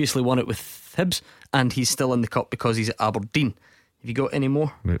McGeoch previously won it with Hibs, and he's still in the Cup because he's at Aberdeen. Have you got any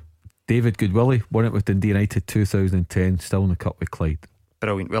more? David Goodwillie won it with Dundee United 2010, still in the Cup with Clyde.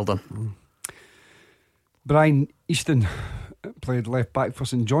 Brilliant, well done. Brian Easton played left back for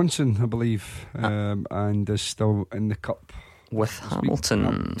St Johnstone, I believe, and is still in the Cup with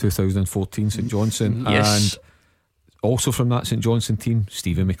Hamilton. 2014 St Johnstone. Yes. And also from that St Johnstone team,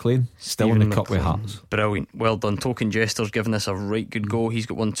 Stephen McLean, still in the Cup with Hearts. Brilliant, well done. Token Jester's given us a right good go. He's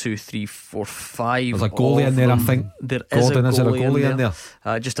got 1, 2, 3, 4, 5. There's a goalie in there, I think. There Gordon, is a goalie in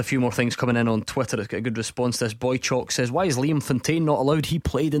there. Just a few more things coming in on Twitter. It's got a good response to this. Boy Chalk says, why is Liam Fontaine not allowed? He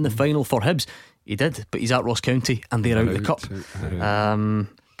played in the final for Hibs. He did, but he's at Ross County and they're out of the Cup.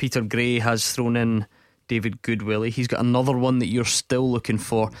 Peter Gray has thrown in David Goodwillie. He's got another one that you're still looking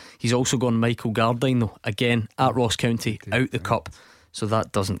for. He's also gone Michael Gardine, though, again at Ross County, out the Cup, so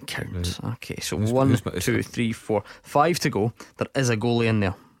that doesn't count. Okay, so 1, 2, 3, 4, 5 to go. There is a goalie in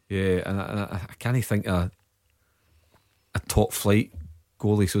there. Yeah, and I can't think of a top flight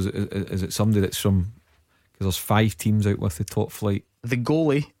goalie. So is it somebody that's from, because there's 5 teams out with the top flight? The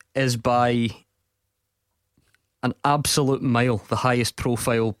goalie is by an absolute mile the highest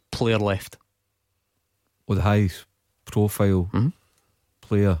profile player left. Or the highest profile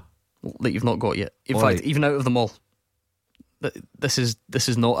player that you've not got yet. In fact, even out of them all, this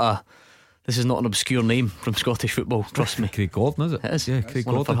is not an obscure name from Scottish football. Trust me. Craig Gordon, is it? It is. Yeah, Craig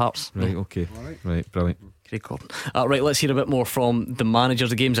Gordon for Hearts. Right. Okay. Right. Brilliant. Craig Gordon. Right. Let's hear a bit more from the managers.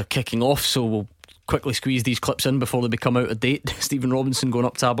 The games are kicking off, so we'll quickly squeeze these clips in before they become out of date. Stephen Robinson going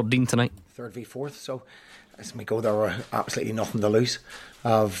up to Aberdeen tonight. 3rd v 4th. So as we go there, we're absolutely nothing to lose.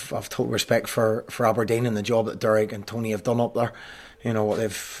 I've total respect for Aberdeen and the job that Derek and Tony have done up there. You know what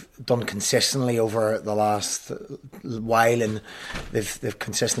they've done consistently over the last while, and they've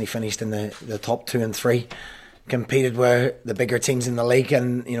consistently finished in the top 2 and 3, competed with the bigger teams in the league,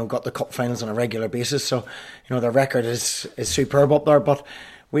 and you know got the cup finals on a regular basis. So you know their record is superb up there, but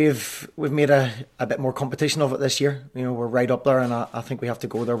we've made a bit more competition of it this year. You know, we're right up there, and I think we have to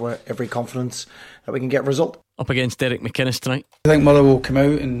go there with every confidence that we can get a result. Up against Derek McInnes tonight. I think Motherwell will come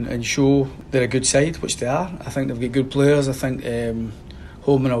out and show they're a good side, which they are. I think they've got good players. I think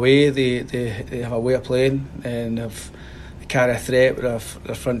home and away they have a way of playing, and they carry a threat with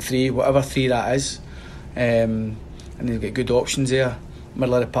their front 3, whatever 3 that is, and they've got good options there.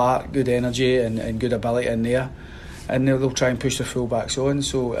 Middle of the park, good energy and good ability in there. And they'll try and push their full-backs on.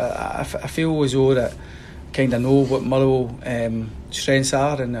 So I feel as though that kind of know what Motherwell strengths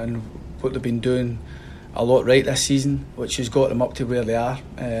are and what they've been doing a lot right this season, which has got them up to where they are,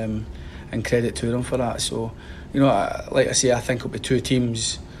 and credit to them for that. So, you know, like I say, I think it'll be 2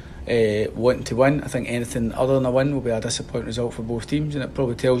 teams wanting to win. I think anything other than a win will be a disappointing result for both teams, and it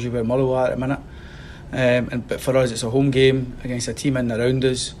probably tells you where Motherwell are at the minute. But for us, it's a home game against a team in and around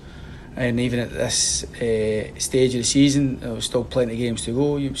us. And even at this stage of the season, there's still plenty of games to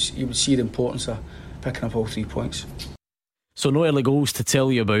go. You would see the importance of picking up all 3 points. So no early goals to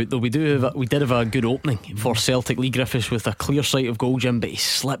tell you about, though we did have a good opening for Celtic. Lee Griffiths with a clear sight of goal, Jim, but he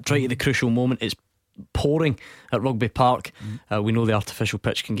slipped right at the crucial moment. It's pouring at Rugby Park. We know the artificial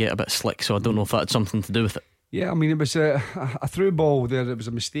pitch can get a bit slick, so I don't know if that had something to do with it. Yeah, I mean, it was a through ball there. It was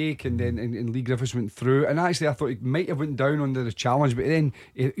a mistake, and then and Lee Griffiths went through. And actually, I thought he might have went down under the challenge, but then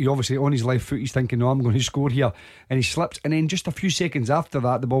he obviously on his left foot, he's thinking, "No, I'm going to score here," and he slips. And then just a few seconds after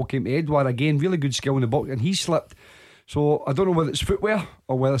that, the ball came to Edouard again. Really good skill in the box, and he slipped. So I don't know whether it's footwear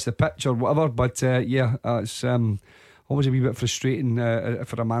or whether it's the pitch or whatever, but it's always a wee bit frustrating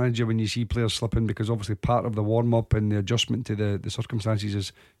for a manager when you see players slipping, because obviously part of the warm up and the adjustment to the circumstances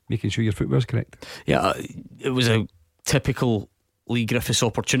is making sure your footwear is correct. Yeah, it was a typical Lee Griffiths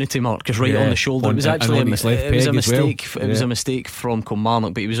opportunity, Mark, because right on the shoulder. It was actually a mistake. It was a mistake from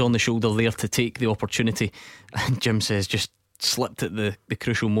Kilmarnock, but he was on the shoulder there to take the opportunity. And Jim says just slipped at the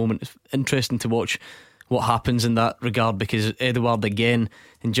crucial moment. It's interesting to watch what happens in that regard, because Edouard again,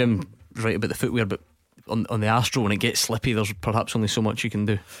 and Jim right about the footwear, but on the Astro, when it gets slippy, there's perhaps only so much you can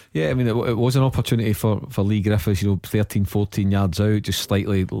do. Yeah, I mean, it was an opportunity for Lee Griffiths, 13-14 yards out, just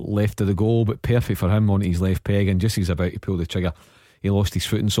slightly left of the goal, but perfect for him on his left peg, and just as he's about to pull the trigger, he lost his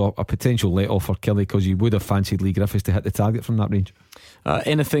footing. So a potential let off for Kelly, because you would have fancied Lee Griffiths to hit the target from that range.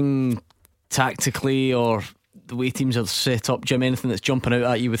 Anything tactically or the way teams are set up, Jim, anything that's jumping out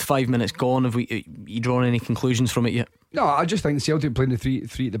at you with 5 minutes gone? Have you drawn any conclusions from it yet? No, I just think Celtic playing the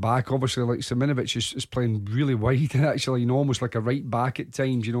three at the back. Obviously, like Siminovic is playing really wide, and actually, almost like a right back at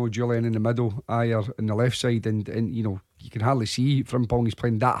times. Julian in the middle, Ayer in the left side, and you can hardly see Frimpong. He's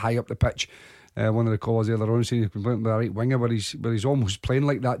playing that high up the pitch. One of the callers earlier on saying he's been playing with the right winger, where he's almost playing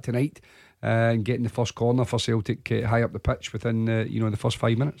like that tonight, and getting the first corner for Celtic high up the pitch within the first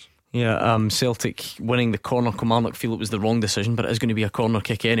 5 minutes. Yeah, Celtic winning the corner. Kilmarnock feel it was the wrong decision, but it is going to be a corner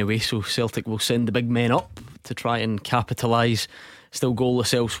kick anyway, so Celtic will send the big men up to try and capitalise. Still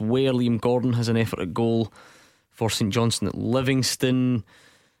goalless elsewhere. Liam Gordon has an effort at goal for St Johnstone at Livingston.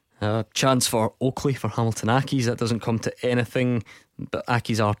 Chance for Oakley for Hamilton Accies. That doesn't come to anything, but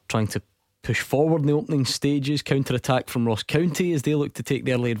Accies are trying to push forward in the opening stages. Counter-attack from Ross County as they look to take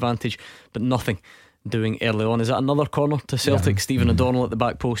the early advantage, but nothing doing early on. Is that another corner to Celtic? Yeah. Stephen O'Donnell at the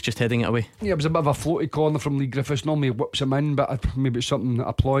back post just heading it away. Yeah, it was a bit of a floaty corner from Lee Griffiths. Normally whips him in, but maybe it's something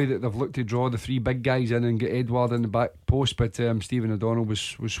a ploy that they've looked to draw the three big guys in and get Edouard in the back post. But Stephen O'Donnell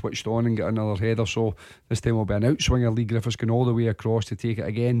was switched on and got another header, so this time will be an outswinger. Lee Griffiths going all the way across to take it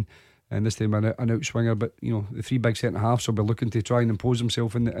again, and this time an outswinger. But the three big centre halves will be looking to try and impose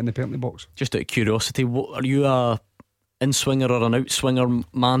himself in the penalty box. Just out of curiosity, are you a in-swinger or an out-swinger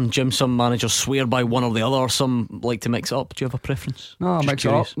man, Jim? Some managers swear by one or the other, some like to mix it up. Do you have a preference? No, I mix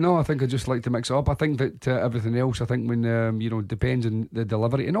it up. No, I think I just like to mix it up. I think that everything else, I think when depends on the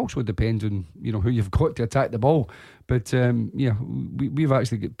delivery, and also depends on who you've got to attack the ball. But we've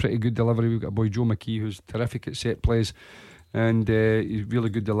actually got pretty good delivery. We've got a boy Joe McKee who's terrific at set plays, and he's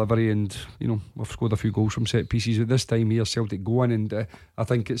really good delivery, and we've scored a few goals from set pieces. At this time here, Celtic going, and I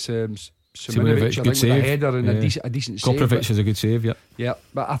think it's Siminovic, good save, with a header and a decent save. Koprivic is a good save, yeah.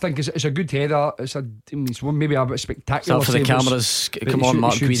 But I think it's a good header. It's one maybe a bit spectacular. For the cameras, come on,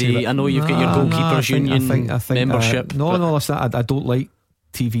 Mark Guidi. I know you've got your goalkeepers union I think membership. Listen, I don't like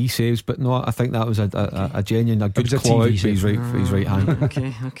TV saves, but no, I think that was a genuine, a good claw out for his right hand.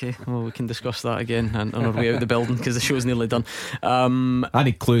 Okay. Well, we can discuss that again on our way out of the building, because the show's nearly done. I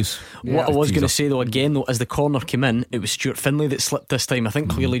need clues. What I was going to say though, as the corner came in, it was Stuart Finlay that slipped this time. I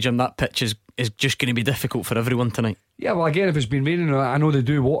think clearly, Jim, that pitch is just going to be difficult for everyone tonight. Yeah, well, again, if it's been raining, I know they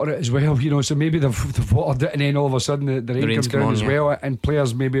do water it as well, so maybe they've watered it, and then all of a sudden the rain comes down as well, and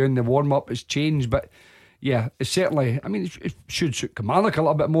players maybe in the warm up has changed. But yeah, it's certainly, it should suit Kilmarnock a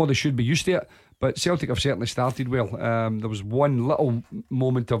little bit more. They should be used to it. But Celtic have certainly started well. There was one little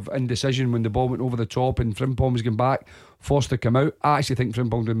moment of indecision when the ball went over the top and Frimpong was going back, Foster came out. I actually think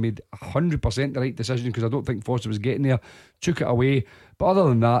Frimpong had made 100% the right decision, because I don't think Foster was getting there. Took it away. But other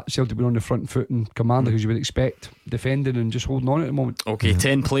than that, Celtic been on the front foot, and Kilmarnock, as you would expect, defending and just holding on at the moment. Okay,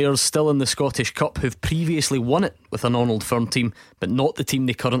 10 players still in the Scottish Cup who've previously won it with an Arnold Firm team, but not the team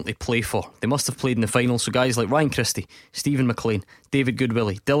they currently play for. They must have played in the final. So guys like Ryan Christie, Stephen McLean, David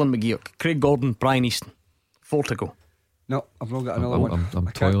Goodwillie, Dylan McGeoch, Craig Gordon, Brian Easton. 4 to go. No, I've not got another one. I'm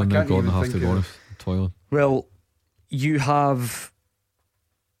toiling now, Gordon. I have to be honest. I'm toiling. Well, you have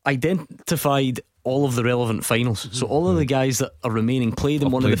identified all of the relevant finals. So all of the guys that are remaining played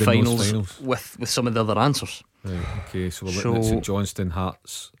in one of the finals with some of the other answers. Right, okay, so we're looking at St Johnstone,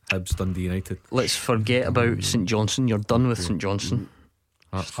 Hearts, Hibs, Dundee United. Let's forget about St Johnstone. You're done with St Johnstone.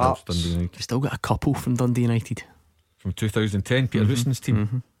 Hearts, Hibs, Dundee United. You've still got a couple from Dundee United. From 2010, Peter Houston's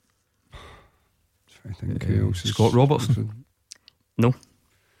team. I think Scott Robertson. No.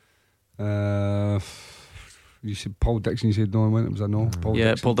 You said Paul Dixon. You said no. It was a no.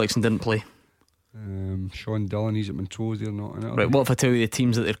 Paul Dixon didn't play. Sean Dillon, he's at Montrose. They're not in it. Right, what if I tell you the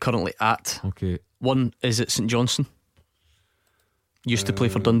teams that they're currently at? Okay. One is at St Johnstone, used to play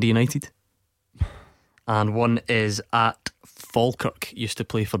for Dundee United. And one is at Falkirk, used to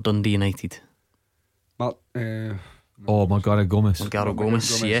play for Dundee United. Magaro Gomez. Magaro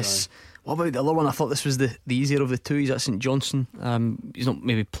Gomez, yes. What about the other one? I thought this was the easier of the two. He's at St Johnstone. He's not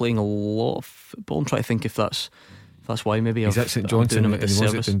maybe playing a lot of football. I'm trying to think if that's why. Maybe he's at St Johnstone and he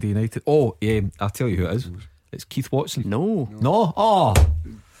was at Dundee United. I'll tell you who it is. It's Keith Watson. No.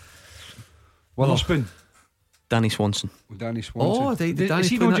 Witherspoon. Danny Swanson. Danny Swanson. Oh, did is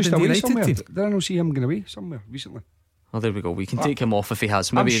he not just away somewhere? Did I not see him going away somewhere recently? Oh, there we go. We can take him off if he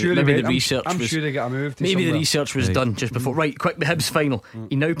has. Maybe sure the he research I'm was. sure they got him moved. Maybe the research was done just before. Right, quick. The Hibs final.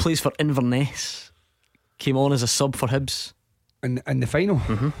 He now plays for Inverness. Came on as a sub for Hibs in the final.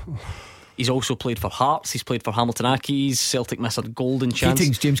 He's also played for Hearts. He's played for Hamilton Accies. Celtic missed a golden chance.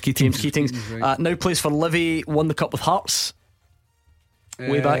 James Keatings. Right. Now plays for Livy. Won the cup with Hearts.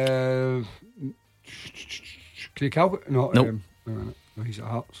 Way back. Craig Calvert? No, nope. No, he's at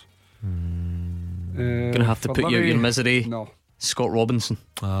Hearts. Gonna have to put you out your misery. No. Scott Robinson.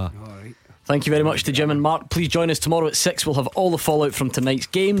 Alright. Thank you very much to Jim and Mark. Please join us tomorrow at 6. We'll have all the fallout from tonight's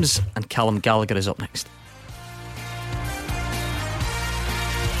games, and Callum Gallagher is up next.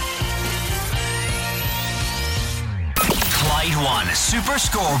 Clyde One Super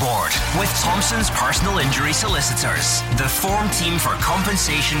Scoreboard with Thompson's personal injury solicitors. The form team for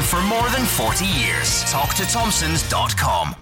compensation for more than 40 years. Talk to Thompsons.com.